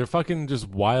 Yeah, they're fucking just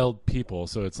wild people,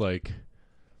 so it's like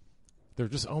they're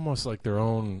just almost like their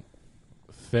own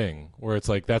thing where it's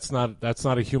like that's not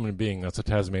a human being, that's a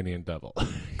Tasmanian devil.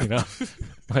 You know?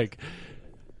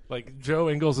 Like Joe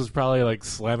Ingles is probably like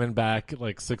slamming back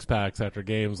like 6-packs after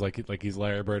games like he's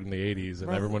Larry Bird in the 80s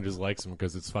and everyone just likes him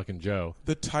because it's fucking Joe.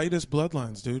 The tightest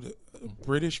bloodlines, dude.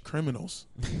 British criminals.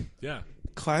 Yeah.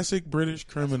 Classic British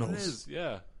criminals. That's what it is.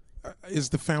 Yeah. Is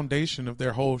the foundation of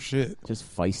their whole shit. Just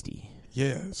feisty.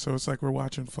 Yeah, so it's like we're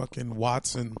watching fucking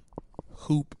Watson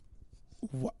hoop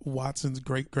Watson's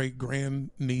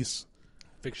great-great-grand niece.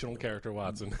 Fictional character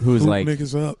Watson. Who's like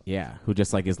niggas up. Yeah, who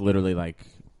just like is literally like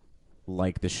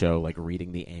the show, like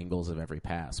reading the angles of every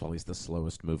pass while he's the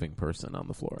slowest moving person on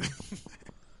the floor.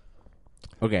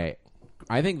 Okay,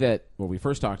 I think that what we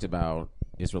first talked about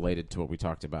is related to what we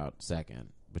talked about second,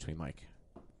 between like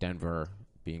Denver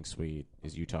being sweet,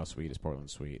 is Utah sweet, is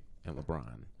Portland sweet, and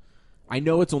LeBron. I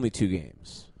know it's only 2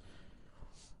 games.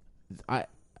 I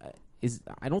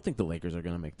don't think the Lakers are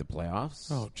going to make the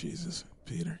playoffs. Oh, Jesus,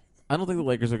 Peter. I don't think the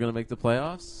Lakers are going to make the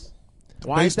playoffs.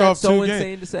 Why Based is that off so 2 games.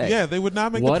 insane to say? Yeah, they would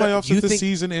not make the playoffs if the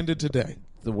season ended today.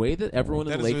 The way that everyone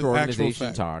in the Laker an actual organization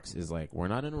fact. talks is like, we're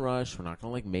not in a rush. We're not going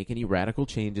to like make any radical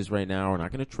changes right now. We're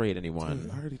not going to trade anyone.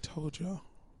 Dude, I already told y'all.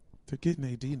 They're getting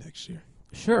AD next year.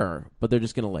 Sure, but they're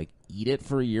just going to like eat it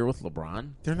for a year with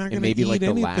LeBron. They're not going to and maybe eat like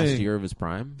anything. the last year of his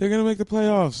prime. They're going to make the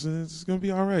playoffs, and it's going to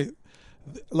be all right.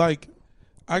 Like,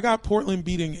 I got Portland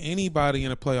beating anybody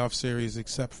in a playoff series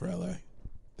except for LA.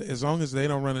 As long as they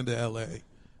don't run into LA,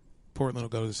 Portland will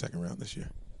go to the second round this year.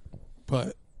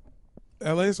 But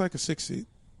LA is like a 6 seed.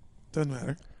 Doesn't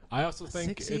matter. I also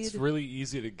think it's really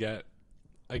easy to get.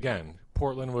 Again,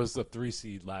 Portland was the 3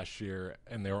 seed last year,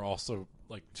 and they were also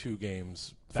like 2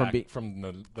 games back from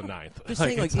the ninth. Just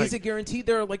saying, is it guaranteed?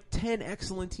 There are like 10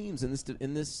 excellent teams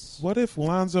in this. What if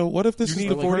Lonzo? What if this is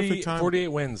the perfect time? 48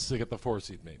 wins to get the 4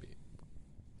 seed, maybe.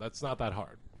 That's not that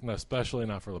hard, especially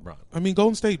not for LeBron. I mean,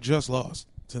 Golden State just lost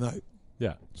tonight.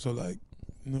 Yeah. So,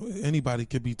 anybody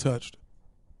could be touched.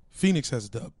 Phoenix has a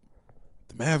dub.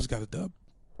 The Mavs got a dub.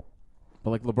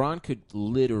 But, LeBron could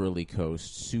literally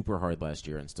coast super hard last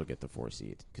year and still get the 4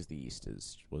 seed because the East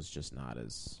was just not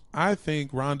as. I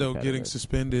think Rondo getting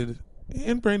suspended,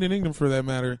 and Brandon Ingram for that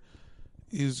matter,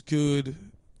 is good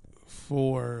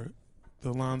for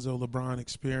the Lonzo LeBron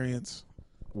experience.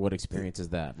 What experience is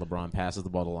that? LeBron passes the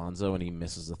ball to Lonzo and he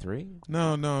misses the 3?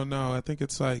 No. I think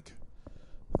it's like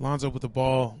Lonzo with the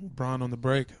ball, LeBron on the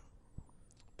break.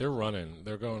 They're running.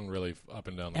 They're going really up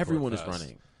and down the Everyone court is fast.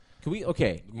 running. Can we?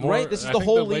 Okay, right? This is the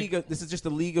whole league. This is just a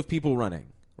league of people running,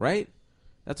 right?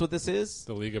 That's what this is?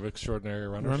 The League of Extraordinary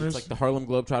Runners. It's like the Harlem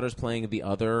Globetrotters playing the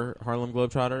other Harlem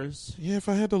Globetrotters. Yeah, if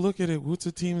I had to look at it, what's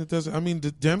a team that doesn't? I mean,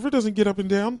 Denver doesn't get up and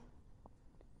down.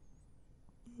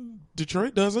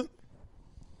 Detroit doesn't.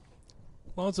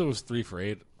 Lonzo was 3 for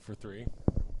 8 for 3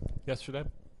 yesterday.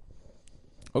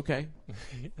 Okay.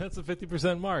 That's a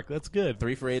 50% mark. That's good.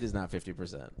 3 for 8 is not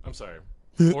 50%. I'm sorry.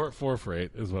 4 for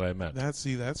 8 is what I meant.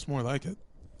 That's more like it.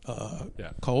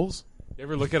 Yeah. Coles? You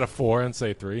ever look at a 4 and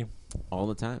say 3? All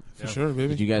the time. For sure, baby.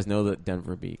 Did you guys know that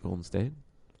Denver beat Golden State?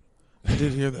 I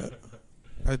did hear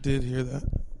that.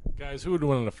 Guys, who would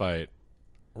win in a fight?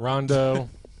 Rondo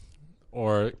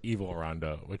or Evil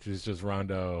Rondo, which is just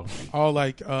Rondo. Oh,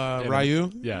 like Ryu?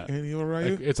 Yeah. And Evil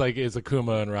Ryu? It's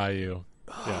Akuma and Ryu.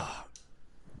 Yeah.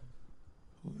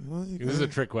 This is a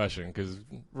trick question because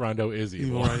Rondo is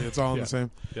evil. Right, it's all in the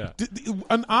same. Yeah.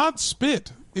 An odd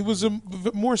spit. It was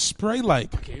more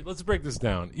spray-like. Okay, let's break this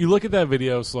down. You look at that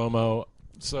video, slow-mo,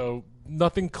 so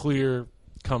nothing clear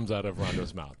comes out of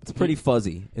Rondo's mouth. It's pretty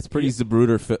fuzzy. It's pretty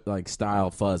Zabruder style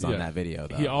fuzz on that video,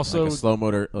 though. He also like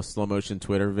a slow motion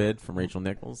Twitter vid from Rachel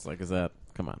Nichols. Is that?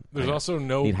 Come on. There's also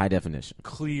no need high definition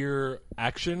clear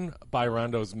action by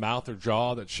Rondo's mouth or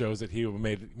jaw that shows that he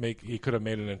could have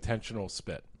made an intentional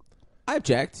spit. I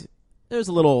object. There's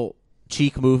a little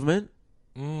cheek movement.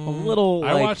 A little.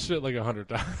 I watched it like 100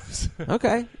 times.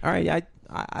 Okay. All right.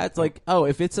 I it's like,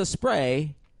 if it's a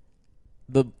spray,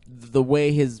 the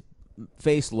way his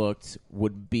face looked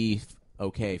would be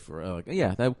okay for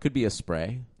that could be a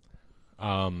spray.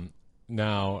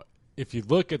 Now, if you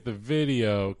look at the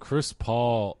video, Chris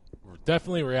Paul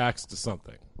definitely reacts to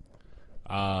something.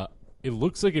 It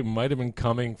looks like it might have been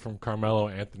coming from Carmelo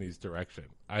Anthony's direction.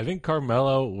 I think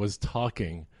Carmelo was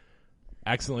talking,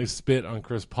 accidentally spit on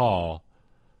Chris Paul.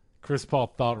 Chris Paul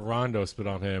thought Rondo spit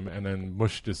on him and then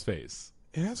mushed his face.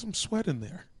 It had some sweat in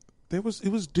there. It was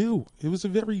dew. It was a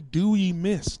very dewy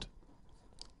mist.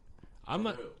 I'm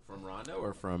not from Rondo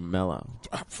or from Melo.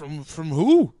 From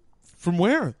who? From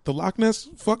where? The Loch Ness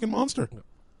fucking monster.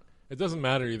 It doesn't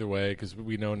matter either way because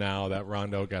we know now that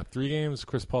Rondo got 3 games,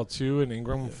 Chris Paul 2, and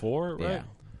Ingram 4, right?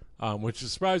 Yeah. Which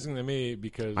is surprising to me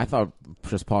because I thought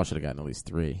Chris Paul should have gotten at least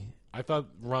 3. I thought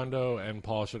Rondo and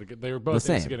Paul should have. They were both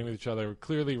instigating with each other.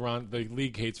 Clearly, the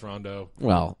league hates Rondo.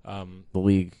 Well, the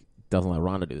league doesn't let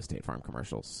Rondo do the State Farm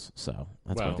commercials, so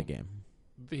that's part of the game.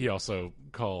 He also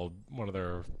called one of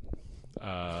their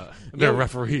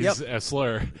referees a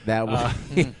slur. That was.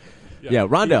 Yeah,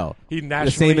 Rondo. He the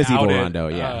same as Evil outed, Rondo.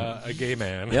 Yeah, a gay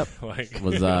man. Yep,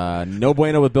 was no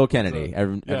bueno with Bill Kennedy,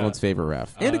 everyone's favorite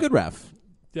ref, and a good ref.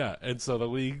 Yeah, and so the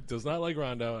league does not like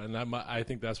Rondo, and I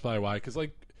think that's probably why. Because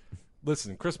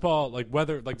listen, Chris Paul,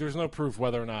 there's no proof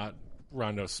whether or not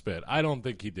Rondo spit. I don't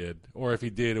think he did, or if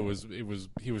he did,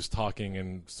 he was talking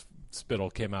and spittle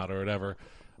came out or whatever.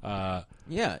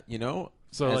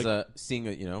 So seeing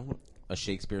a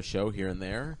Shakespeare show here and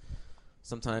there.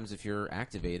 Sometimes if you're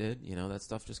activated, that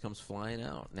stuff just comes flying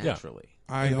out naturally.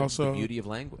 Yeah. The beauty of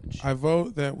language. I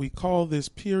vote that we call this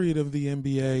period of the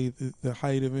NBA, the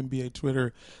height of NBA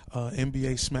Twitter,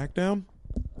 NBA Smackdown.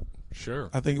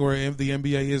 Sure. I think where the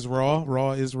NBA is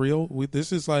raw is real.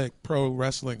 This is like pro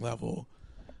wrestling level,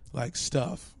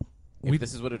 stuff. If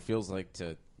this is what it feels like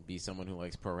to be someone who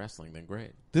likes pro wrestling, then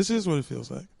great. This is what it feels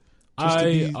like.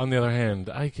 On the other hand,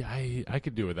 I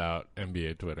could do without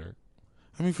NBA Twitter.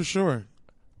 I mean, for sure.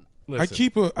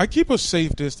 Listen, I keep a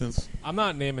safe distance. I'm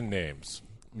not naming names.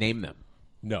 Name them.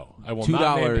 No, I will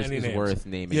not name any is names. worth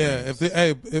naming. Yeah,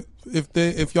 names.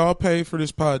 if y'all pay for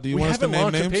this pod, do you want us to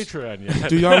name names? We haven't launched a Patreon yet.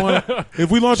 Do y'all want to?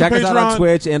 If we launch Check a us Patreon, out on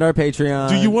Twitch and our Patreon.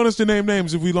 do you want us to name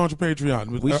names if we launch a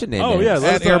Patreon? We should name Oh names. yeah,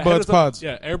 at Airbuds Pods.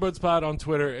 Yeah, Airbuds Pod on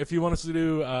Twitter. If you want us to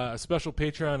do a special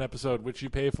Patreon episode, which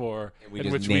you pay for,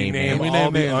 in which we name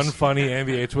all the unfunny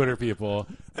NBA Twitter people,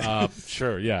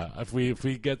 sure, yeah. If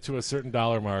we get to a certain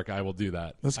dollar mark, I will do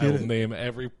that. I will name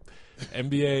every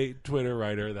NBA Twitter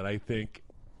writer that I think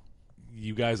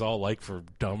you guys all like for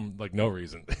like no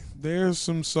reason. There's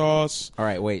some sauce. All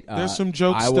right, wait. There's some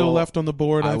jokes still left on the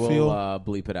board. I feel. will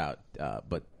bleep it out,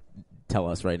 but tell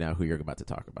us right now who you're about to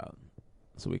talk about,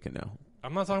 so we can know.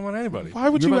 I'm not talking about anybody. Why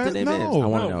would you're you about to name names? I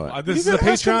want to know it. This is a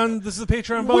Patreon. This is a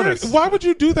Patreon bonus. Why would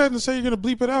you do that and say you're going to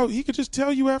bleep it out? He could just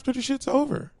tell you after the shit's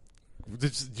over.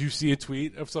 Did you see a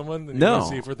tweet of someone? No,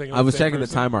 see if we're thinking I was the same checking person?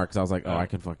 the time mark because I was like, I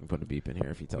can fucking put a beep in here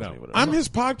if he tells me what it is. I'm his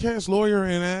podcast lawyer,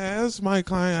 and as my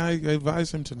client, I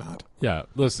advise him to not. Yeah,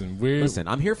 listen,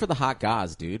 I'm here for the hot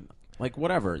gauze, dude. Like,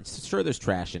 whatever. Sure, there's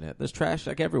trash in it. There's trash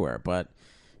like everywhere, but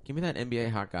give me that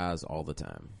NBA hot gauze all the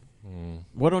time.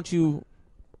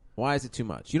 Why is it too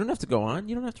much? You don't have to go on.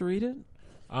 You don't have to read it.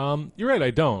 You're right,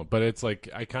 I don't, but it's like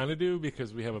I kind of do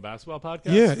because we have a basketball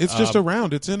podcast. Yeah, it's just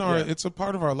around. It's in our. Yeah. It's a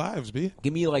part of our lives, B.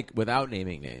 Give me like without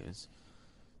naming names.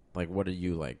 Like, what are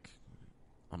you like?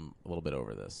 I'm a little bit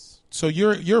over this. So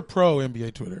you're pro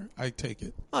NBA Twitter, I take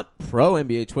it. Not pro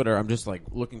NBA Twitter. I'm just like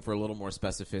looking for a little more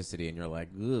specificity, and you're like,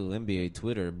 ooh, NBA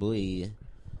Twitter, blee.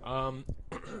 All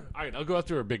right, I'll go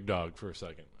after a big dog for a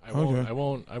second. I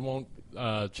won't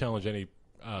challenge any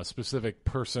specific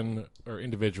person or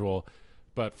individual.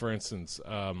 But for instance,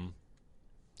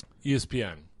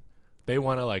 ESPN, they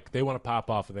want to pop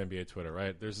off with NBA Twitter,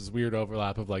 right? There's this weird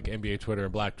overlap of like NBA Twitter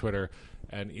and Black Twitter,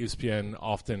 and ESPN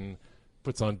often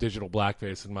puts on digital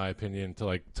blackface, in my opinion, to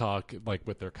like talk like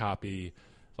with their copy.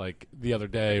 Like the other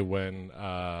day when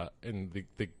in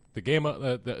the game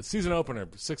the season opener,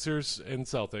 Sixers and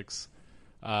Celtics,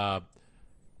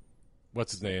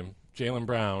 what's his name? Jaylen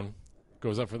Brown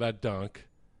goes up for that dunk.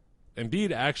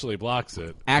 Embiid actually blocks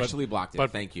it.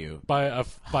 But thank you. By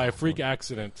a freak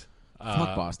accident.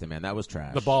 Fuck Boston, man. That was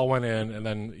trash. The ball went in, and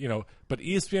then, but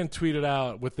ESPN tweeted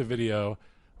out with the video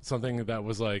something that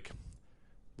was like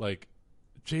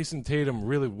Jason Tatum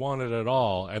really wanted it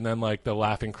all, and then like the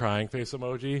laughing, crying face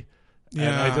emoji. Yeah.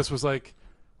 And I just was like,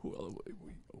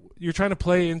 you're trying to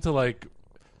play into like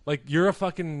you're a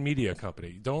fucking media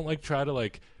company. Don't like try to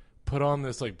like put on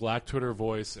this like Black Twitter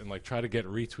voice and like try to get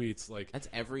retweets. Like that's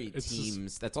every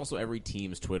team's. That's also every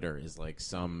team's Twitter is like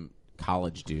some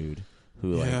college dude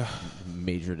who like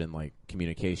majored in like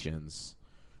communications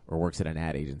or works at an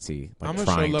ad agency. Like, I'm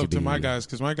gonna show love to my guys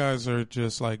because my guys are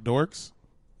just like dorks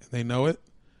and they know it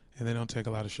and they don't take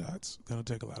a lot of shots. They don't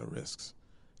take a lot of risks.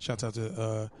 Shouts out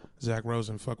to Zach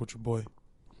Rosen. Fuck with your boy.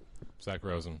 Zach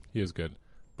Rosen, he is good,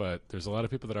 but there's a lot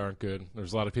of people that aren't good.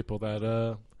 There's a lot of people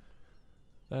that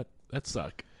that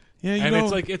suck. Yeah, and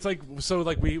it's like so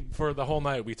like we for the whole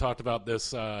night we talked about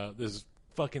this this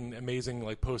fucking amazing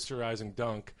like posterizing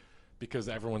dunk because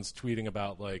everyone's tweeting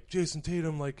about like Jason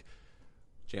Tatum like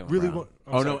Jaylen really Brown.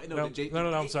 No,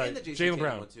 I'm sorry, Jaylen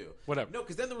Brown too. Whatever. No,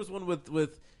 because then there was one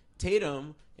with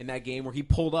Tatum in that game where he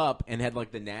pulled up and had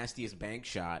like the nastiest bank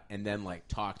shot and then like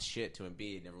talked shit to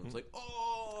Embiid and everyone's like,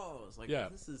 oh, it's like, yeah,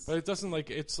 this is. But it doesn't like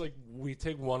it's like we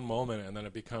take one moment and then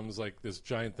it becomes like this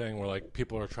giant thing where like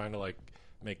people are trying to like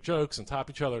make jokes and top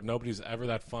each other. Nobody's ever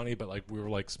that funny, but like we were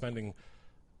like spending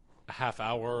a half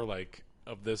hour like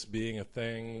of this being a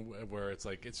thing where it's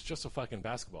like it's just a fucking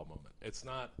basketball moment. It's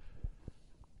not.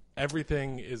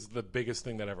 Everything is the biggest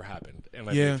thing that ever happened in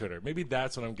Twitter. Maybe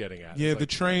that's what I'm getting at. Yeah, the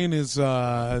train is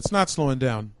it's not slowing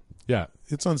down. Yeah,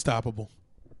 it's unstoppable.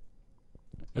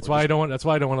 That's why I don't want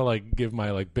to like give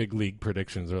my like big league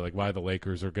predictions or like why the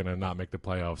Lakers are gonna not make the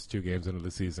playoffs 2 games into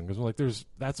the season because like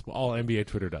that's all NBA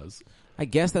Twitter does. I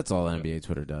guess that's all NBA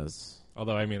Twitter does.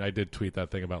 Although I mean I did tweet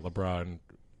that thing about LeBron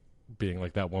being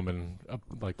like that woman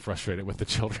like frustrated with the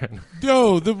children.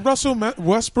 Yo, the Russell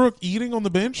Westbrook eating on the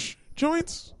bench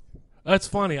joints. That's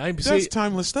funny. That's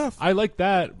timeless stuff. I like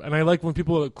that, and I like when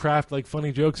people craft like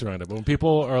funny jokes around it. But when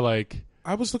people are like,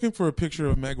 I was looking for a picture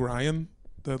of Meg Ryan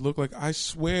that looked like I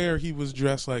swear he was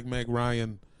dressed like Meg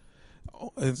Ryan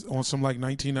on some like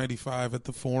 1995 at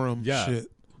the Forum. Yeah,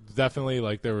 shit. Definitely.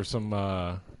 Like there were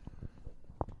some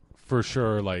for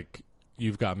sure. Like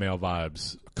you've got male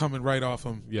vibes coming right off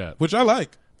him. Yeah, which I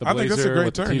like. I think that's a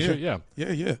great term.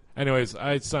 Yeah. Anyways,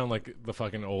 I sound like the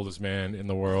fucking oldest man in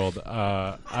the world.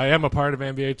 I am a part of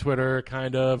NBA Twitter,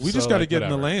 kind of. We just got to get in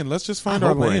the lane. Let's just find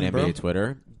our lane, in bro. NBA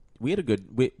Twitter. We had a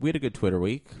good Twitter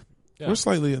week. Yeah. We're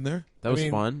slightly in there. That was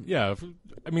fun. Yeah,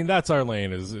 I mean that's our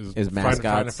lane is mascots.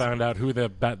 trying to find out who the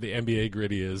NBA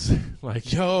gritty is. Like,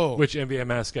 which NBA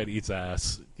mascot eats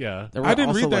ass? Yeah, I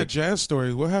didn't read that Jazz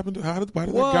story. What happened? Why did that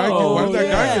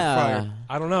guy get fired?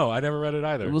 I don't know. I never read it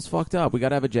either. It was fucked up. We got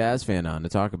to have a Jazz fan on to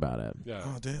talk about it. Yeah.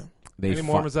 Oh damn. Any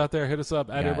Mormons out there? Hit us up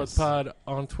at Earbuds Pod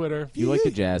on Twitter. If you like the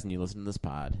Jazz and you listen to this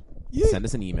pod, send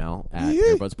us an email at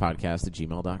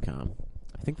earbudspodcast@gmail.com.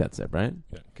 I think that's it, right?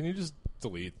 Yeah. Can you just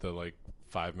delete the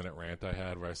 5-minute rant I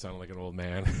had where I sounded like an old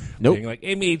man? Nope. Being like,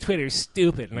 it made Twitter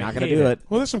stupid. And Not going to do it.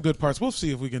 Well, there's some good parts. We'll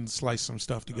see if we can slice some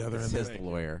stuff together. Says the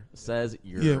lawyer. Says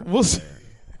you're. Yeah, we'll see.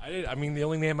 I mean, the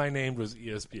only name I named was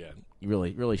ESPN. You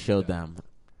really showed them.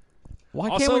 Why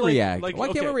Also, can't we react? Why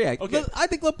can't we react? Okay. I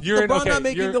think LeBron not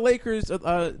making the Lakers the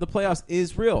playoffs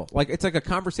is real. It's like a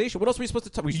conversation. What else are we supposed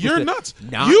to talk? You're nuts.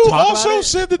 You also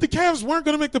said that the Cavs weren't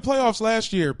going to make the playoffs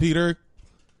last year, Peter.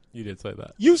 You did say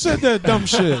that. You said that dumb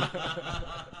shit.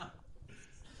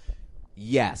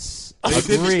 Yes,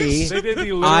 agree. They did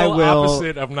the literal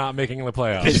opposite of not making the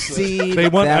playoffs. Concede they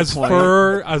went that as point.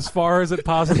 as far as it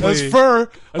possibly as far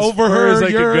as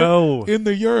they could go in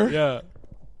the year. Yeah,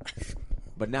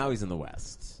 but now he's in the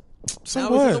West. So now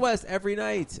what? He's in the West every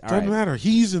night. Doesn't matter.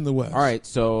 He's in the West. All right.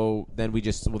 So then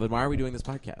then why are we doing this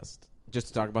podcast? Just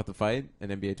to talk about the fight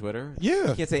and NBA Twitter? Yeah.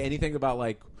 You can't say anything about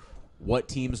what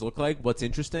teams look like, what's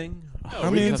interesting.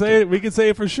 No, we can say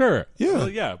it for sure. Yeah, well,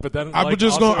 yeah. But then I'm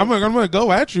just going. I'm going to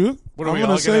go at you. What are I'm we going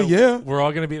all to say, gonna, yeah. We're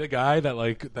all going to be the guy that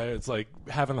it's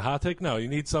having the hot take. No, you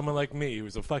need someone like me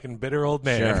who's a fucking bitter old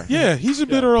man. Sure. Yeah, he's a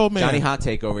bitter old man. Johnny Hot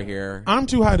Take over here. I'm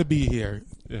too high to be here.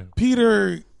 Yeah.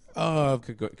 Peter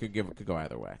could go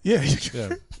either way. Yeah.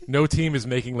 No team is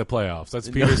making the playoffs. That's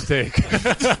Peter's take.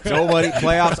 Nobody.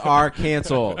 Playoffs are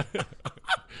canceled.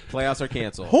 Playoffs are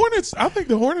canceled. Hornets. I think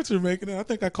the Hornets are making it. I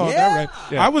think I called that right.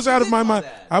 Yeah. I was out of my mind.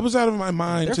 I was out of my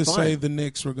mind They're to fun. say the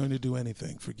Knicks were going to do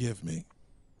anything. Forgive me,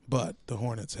 but the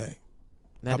Hornets. Hey,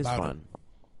 that is fun.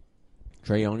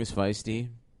 Trae Young is feisty.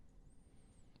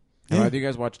 Yeah. Have either you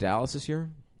guys watched Dallas this year?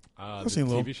 The seen a TV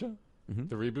little. show, Mm-hmm.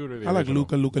 the reboot, or the I like original?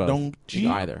 Luka Both. Doncic.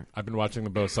 Either. I've been watching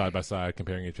them both side by side,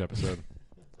 comparing each episode.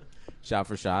 Shot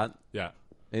for shot. Yeah.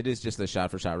 It is just a shot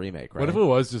for shot remake, right? What if it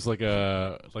was just like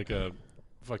a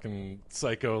fucking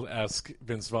Psycho-esque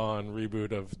Vince Vaughn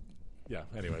reboot of? Yeah.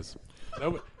 Anyways,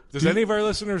 does any of our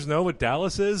listeners know what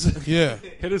Dallas is? Yeah,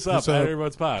 Hit us up What's at up?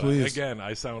 Everyone's Pod. Please. Again,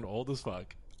 I sound old as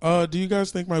fuck. Do you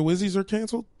guys think my Wizzies are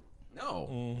canceled?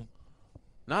 No,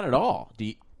 not at all.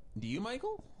 Do you,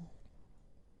 Michael?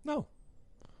 No.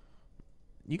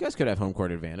 You guys could have home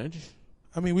court advantage.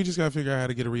 I mean, we just got to figure out how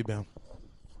to get a rebound.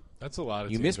 That's a lot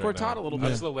of You teams miss right Gortat now. a little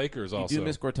That's bit. the Lakers also. You do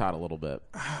miss Gortat a little bit.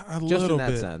 A Just little in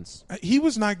that bit. sense. He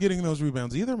was not getting those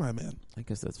rebounds either, my man. I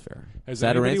guess that's fair. Has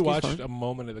anybody Satoransky's watched fun. a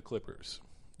moment of the Clippers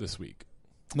this week?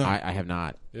 No, I have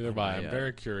not. Neither have I. I'm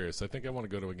very curious. I think I want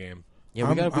to go to a game. Yeah,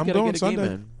 we got to going get a Sunday.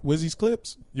 game in. Wizzies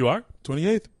Clips, You are?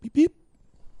 28th. Beep beep.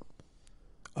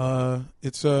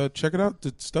 It's check it out.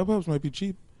 The StubHubs might be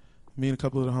cheap. Me and a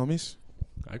couple of the homies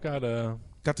I got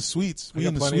got the suites. I We got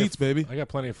in the plenty suites, baby. I got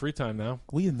plenty of free time now.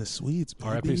 We in the suites,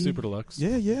 baby. RIP Super Deluxe.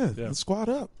 Yeah. Let's squad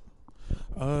up.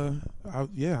 I'm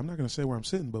not gonna say where I'm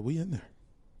sitting, but we in there.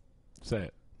 Say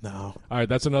it. No. All right,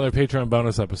 that's another Patreon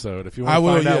bonus episode. If you want I to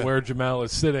will, find out yeah. where Jamel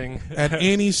is sitting At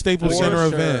any Staples For Center sure,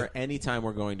 event. anytime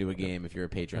we're going to a game, if you're a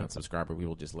Patreon subscriber, we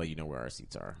will just let you know where our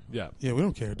seats are. Yeah. Yeah, we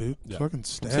don't care, dude. Yeah. Fucking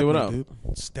stab Say me, what up. dude.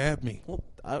 Stab me. Well,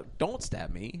 don't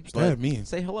stab me. Stab but me.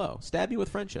 Say hello. Stab you with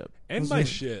friendship. And my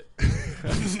shit.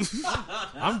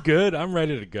 I'm good. I'm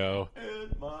ready to go.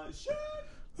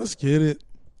 Let's get it.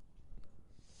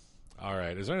 All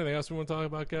right. Is there anything else we want to talk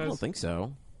about, guys? I don't think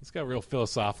so. It's got real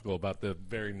philosophical about the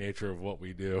very nature of what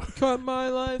we do. Cut my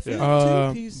life into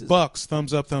 2 pieces. Bucks,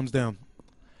 thumbs up, thumbs down.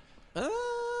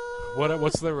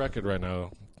 What's their record right now?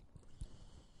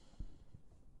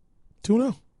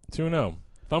 2-0. 2-0.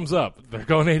 Thumbs up. They're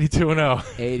going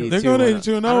 82-0. 82. They're going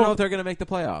 82-0. I don't know if they're going to make the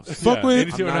playoffs. Fuck with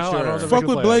 82-0. I'm not I don't know sure. if they're Fuck making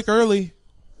with the Blake playoffs. early.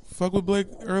 Fuck with Blake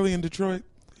early in Detroit.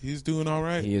 He's doing all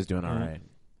right. He is doing all right.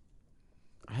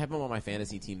 I have him on my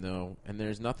fantasy team, though, and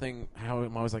there's nothing how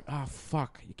I'm always like, oh,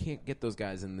 fuck. You can't get those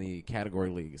guys in the category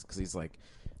leagues because he's like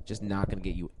just not going to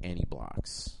get you any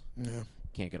blocks. Yeah.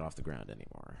 Can't get off the ground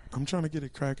anymore. I'm trying to get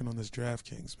it cracking on this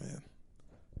DraftKings, man.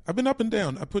 I've been up and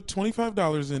down. I put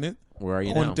 $25 in it. Where are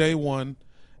you on now? day one,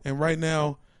 and right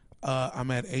now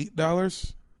I'm at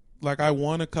 $8. Like I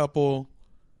won a couple,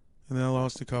 and then I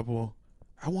lost a couple.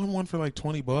 I won one for like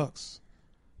 $20,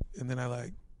 and then I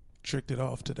like tricked it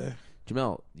off today.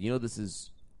 Jamel, you know this is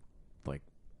like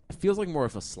it feels like more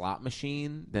of a slot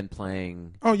machine than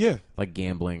playing. Oh yeah, like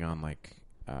gambling on like.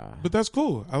 But that's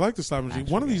cool. I like the slot machine.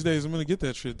 Actual One of these game. days I'm gonna get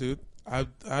that shit, dude. I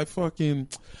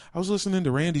was listening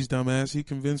to Randy's dumbass. He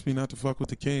convinced me not to fuck with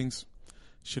the Kings.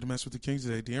 Should have messed with the Kings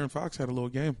today. De'Aaron Fox had a little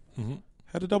game. Mm-hmm.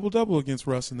 Had a double-double against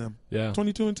Russ and them. Yeah.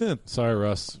 22 and 10. Sorry,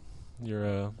 Russ.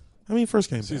 Your first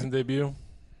game season debut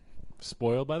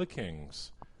spoiled by the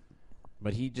Kings.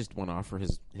 But he just went off for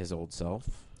his old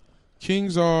self.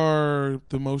 Kings are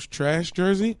the most trash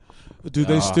jersey. Do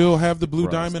they still have the blue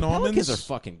Gross. diamond The almonds? Pelicans are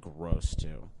fucking gross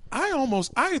too.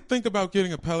 I think about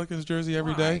getting a Pelicans jersey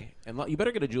every day. And you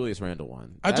better get a Julius Randle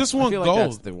one. I just want feel gold. Like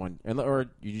that's the one, or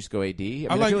you just go AD. I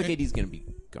feel like AD's going to be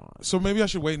gone. So maybe I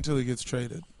should wait until he gets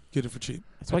traded. Get it for cheap.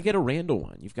 So I get a Randle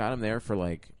one. You've got him there for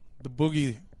like the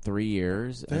Boogie 3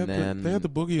 years, they had the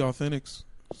Boogie Authentics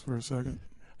for a second.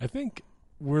 I think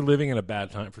we're living in a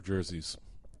bad time for jerseys.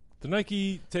 The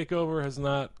Nike takeover has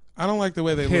not. I don't like the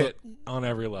way they hit look on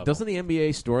every level. Doesn't the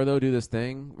NBA store though do this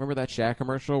thing? Remember that Shaq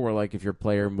commercial where like if your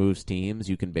player moves teams,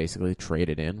 you can basically trade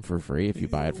it in for free if you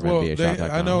buy it from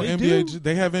NBAshop.com. I know NBA.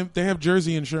 They have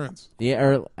jersey insurance. Yeah,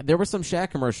 or there was some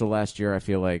Shaq commercial last year. I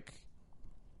feel like.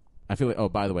 Oh,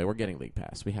 by the way, we're getting League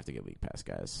Pass. We have to get League Pass,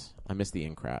 guys. I miss the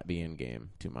in game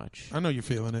too much. I know you're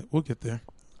feeling it. We'll get there.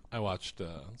 I watched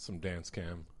some dance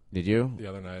cam. Did you? The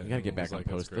other night. You gotta get back on like,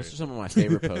 post. Those are some of my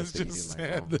favorite posts. It's just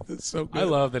sad that it's so good. I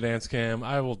love the dance cam.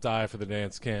 I will die for the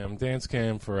dance cam. Dance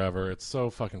cam forever. It's so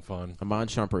fucking fun. Amon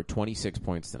Shumpert, 26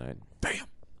 points tonight. Damn.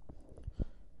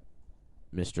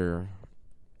 Mr.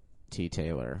 T.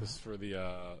 Taylor. This is for the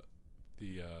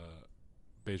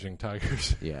Beijing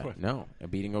Tigers. Yeah, no,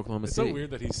 beating Oklahoma It's City. so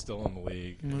weird that he's still in the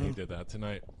league and he did that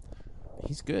tonight.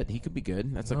 He's good. He could be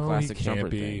good. That's a No, classic he can't Shumpert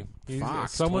be. thing.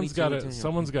 Fox, Someone's 22 got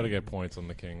Someone's got to get points on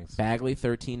the Kings. Bagley,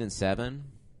 13 and 7.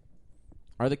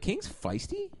 Are the Kings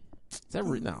feisty? Is that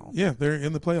no? Yeah, they're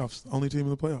in the playoffs. Only team in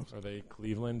the playoffs. Are they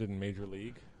Cleveland in Major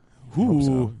League? Who?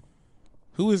 So.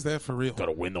 Who is that for real? Got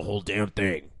to win the whole damn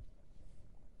thing.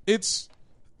 It's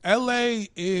LA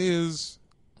is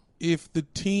if the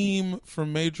team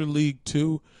from Major League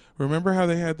 2. Remember how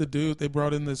they had the dude they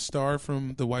brought in the star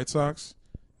from the White Sox?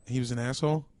 He was an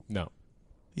asshole. No.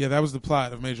 Yeah, that was the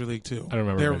plot of Major League 2. I don't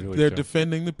remember. Major League they're 2.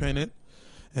 defending the pennant,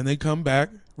 and they come back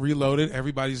reloaded.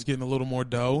 Everybody's getting a little more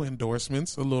dough,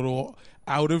 endorsements, a little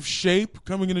out of shape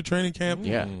coming into training camp.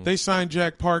 Yeah. They signed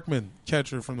Jack Parkman,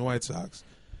 catcher from the White Sox.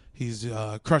 He's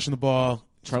crushing the ball.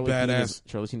 Badass.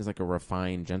 Charlie Sheen is like a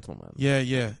refined gentleman.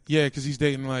 Yeah, because he's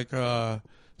dating like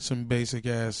some basic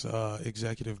ass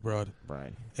executive broad.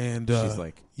 Right. And she's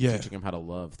like teaching him how to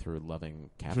love through loving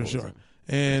capitalism. For sure.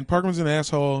 And Parkman's an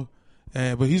asshole,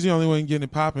 but he's the only one getting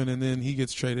it popping. And then he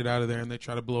gets traded out of there, and they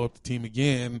try to blow up the team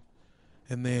again.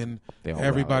 And then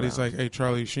everybody's like, "Hey,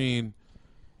 Charlie Sheen,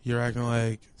 you're acting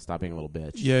like stop being a little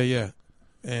bitch." Yeah.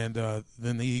 And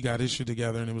then he got his shit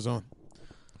together, and it was on.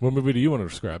 What movie do you want to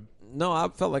describe? No, I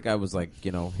felt like I was like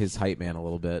his hype man a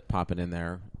little bit, popping in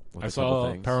there. I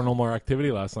saw Paranormal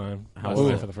Activity last night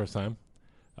for the first time.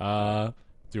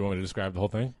 Do you want me to describe the whole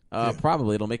thing?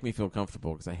 Probably. It'll make me feel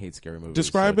comfortable because I hate scary movies.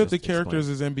 Describe so it. The characters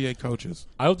as NBA coaches.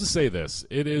 I'll just say this: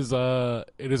 it is a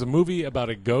movie about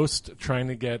a ghost trying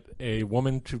to get a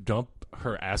woman to dump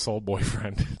her asshole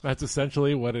boyfriend. That's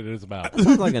essentially what it is about. That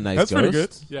sounds like a nice That's ghost. pretty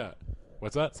good. Yeah.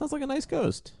 What's that? Sounds like a nice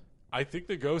ghost. I think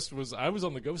the ghost was. I was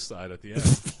on the ghost side at the end.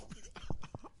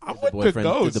 Did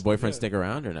the boyfriend stick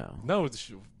around or no? No. Do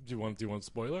you want a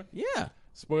spoiler? Yeah.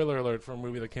 Spoiler alert for a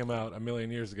movie that came out a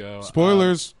million years ago.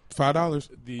 Spoilers, $5.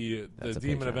 The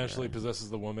demon eventually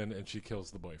possesses the woman, and she kills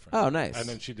the boyfriend. Oh, nice. And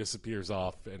then she disappears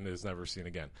off and is never seen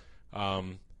again.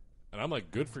 And I'm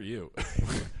like, good for you.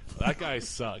 That guy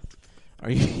sucked.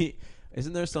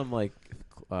 Isn't there some like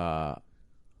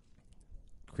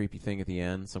creepy thing at the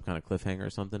end, some kind of cliffhanger or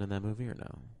something in that movie, or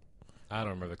no? I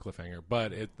don't remember the cliffhanger,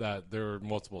 but there are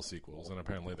multiple sequels, and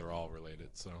apparently they're all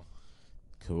related. So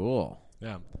cool.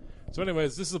 Yeah. So,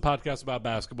 anyways, this is a podcast about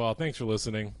basketball. Thanks for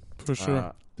listening. For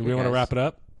sure. Do we want to wrap it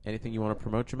up? Anything you want to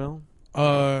promote, Jamil?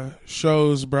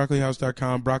 Shows,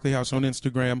 broccolihouse.com, broccolihouse on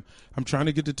Instagram. I'm trying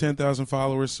to get to 10,000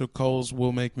 followers, so Coles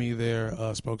will make me their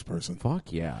spokesperson.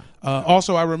 Fuck yeah.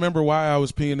 Also, I remember why I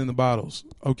was peeing in the bottles.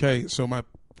 Okay, so my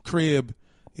crib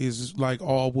is like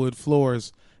all wood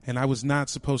floors, and I was not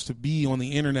supposed to be on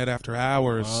the internet after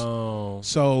hours. Oh.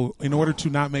 So in order to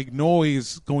not make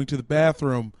noise going to the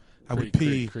bathroom, I would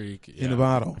pee in the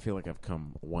bottle. I feel like I've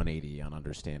come 180 on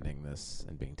understanding this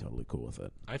and being totally cool with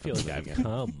it. I feel like I've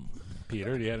come.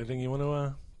 Peter, do you have anything you want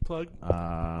to plug?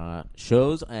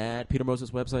 Shows at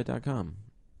petermoseswebsite.com.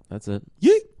 That's it.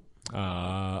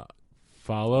 Yeet.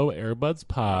 Follow Airbuds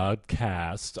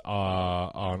Podcast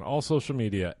on all social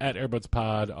media, at Airbuds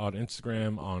Pod on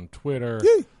Instagram, on Twitter.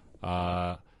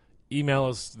 email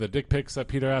us the dick pics that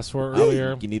Peter asked for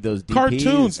earlier. You need those DPs.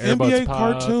 Cartoons, NBA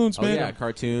Pod. cartoons, man. Oh, yeah,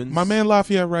 cartoons. My man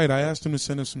Lafayette Wright, I asked him to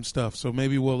send us some stuff, so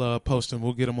maybe we'll post them.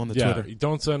 We'll get them on the Twitter.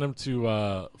 Don't send them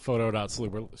to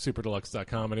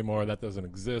photo.superdeluxe.com anymore. That doesn't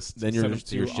exist. Then Send your them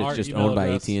to shit's our just email owned by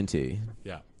address. AT&T.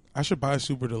 Yeah. I should buy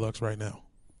Super Deluxe right now.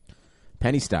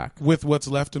 Penny stock. With what's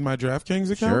left in my DraftKings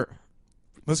account? Sure.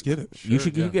 Let's get it. You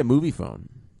could get Movie Phone.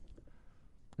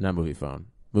 Not Movie Phone.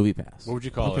 Movie Pass. What would you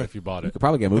call it if you bought You it? could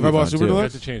probably get If Movie I bought Phone, Super too. You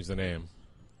Deluxe? have to change the name.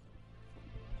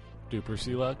 Duper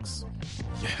Celux.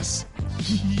 Yes.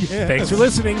 Thanks for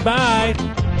listening. Bye.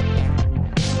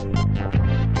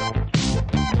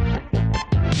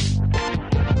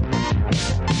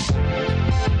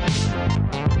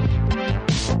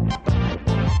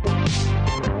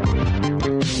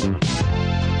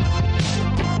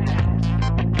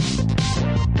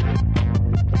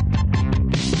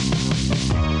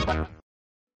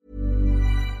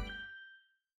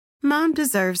 Mom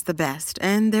deserves the best,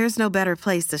 and there's no better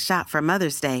place to shop for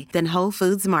Mother's Day than Whole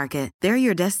Foods Market. They're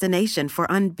your destination for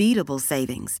unbeatable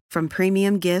savings, from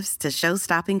premium gifts to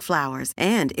show-stopping flowers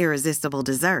and irresistible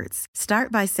desserts.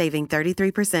 Start by saving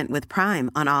 33% with Prime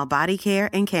on all body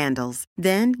care and candles.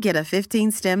 Then get a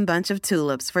 15-stem bunch of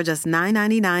tulips for just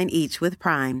 $9.99 each with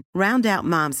Prime. Round out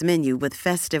Mom's menu with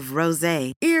festive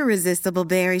rosé, irresistible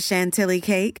berry chantilly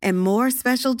cake, and more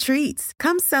special treats.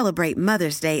 Come celebrate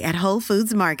Mother's Day at Whole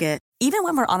Foods Market. Even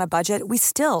when we're on a budget, we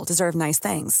still deserve nice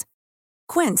things.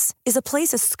 Quince is a place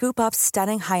to scoop up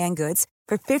stunning high-end goods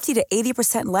for 50 to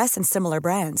 80% less than similar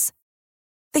brands.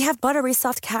 They have buttery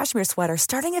soft cashmere sweaters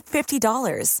starting at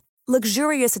 $50,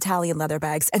 luxurious Italian leather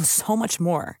bags, and so much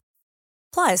more.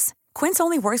 Plus, Quince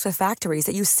only works with factories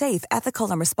that use safe, ethical,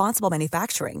 and responsible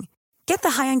manufacturing. Get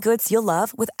the high-end goods you'll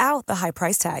love without the high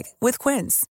price tag with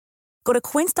Quince. Go to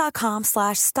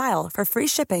quince.com/style for free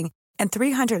shipping and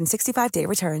 365-day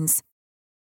returns.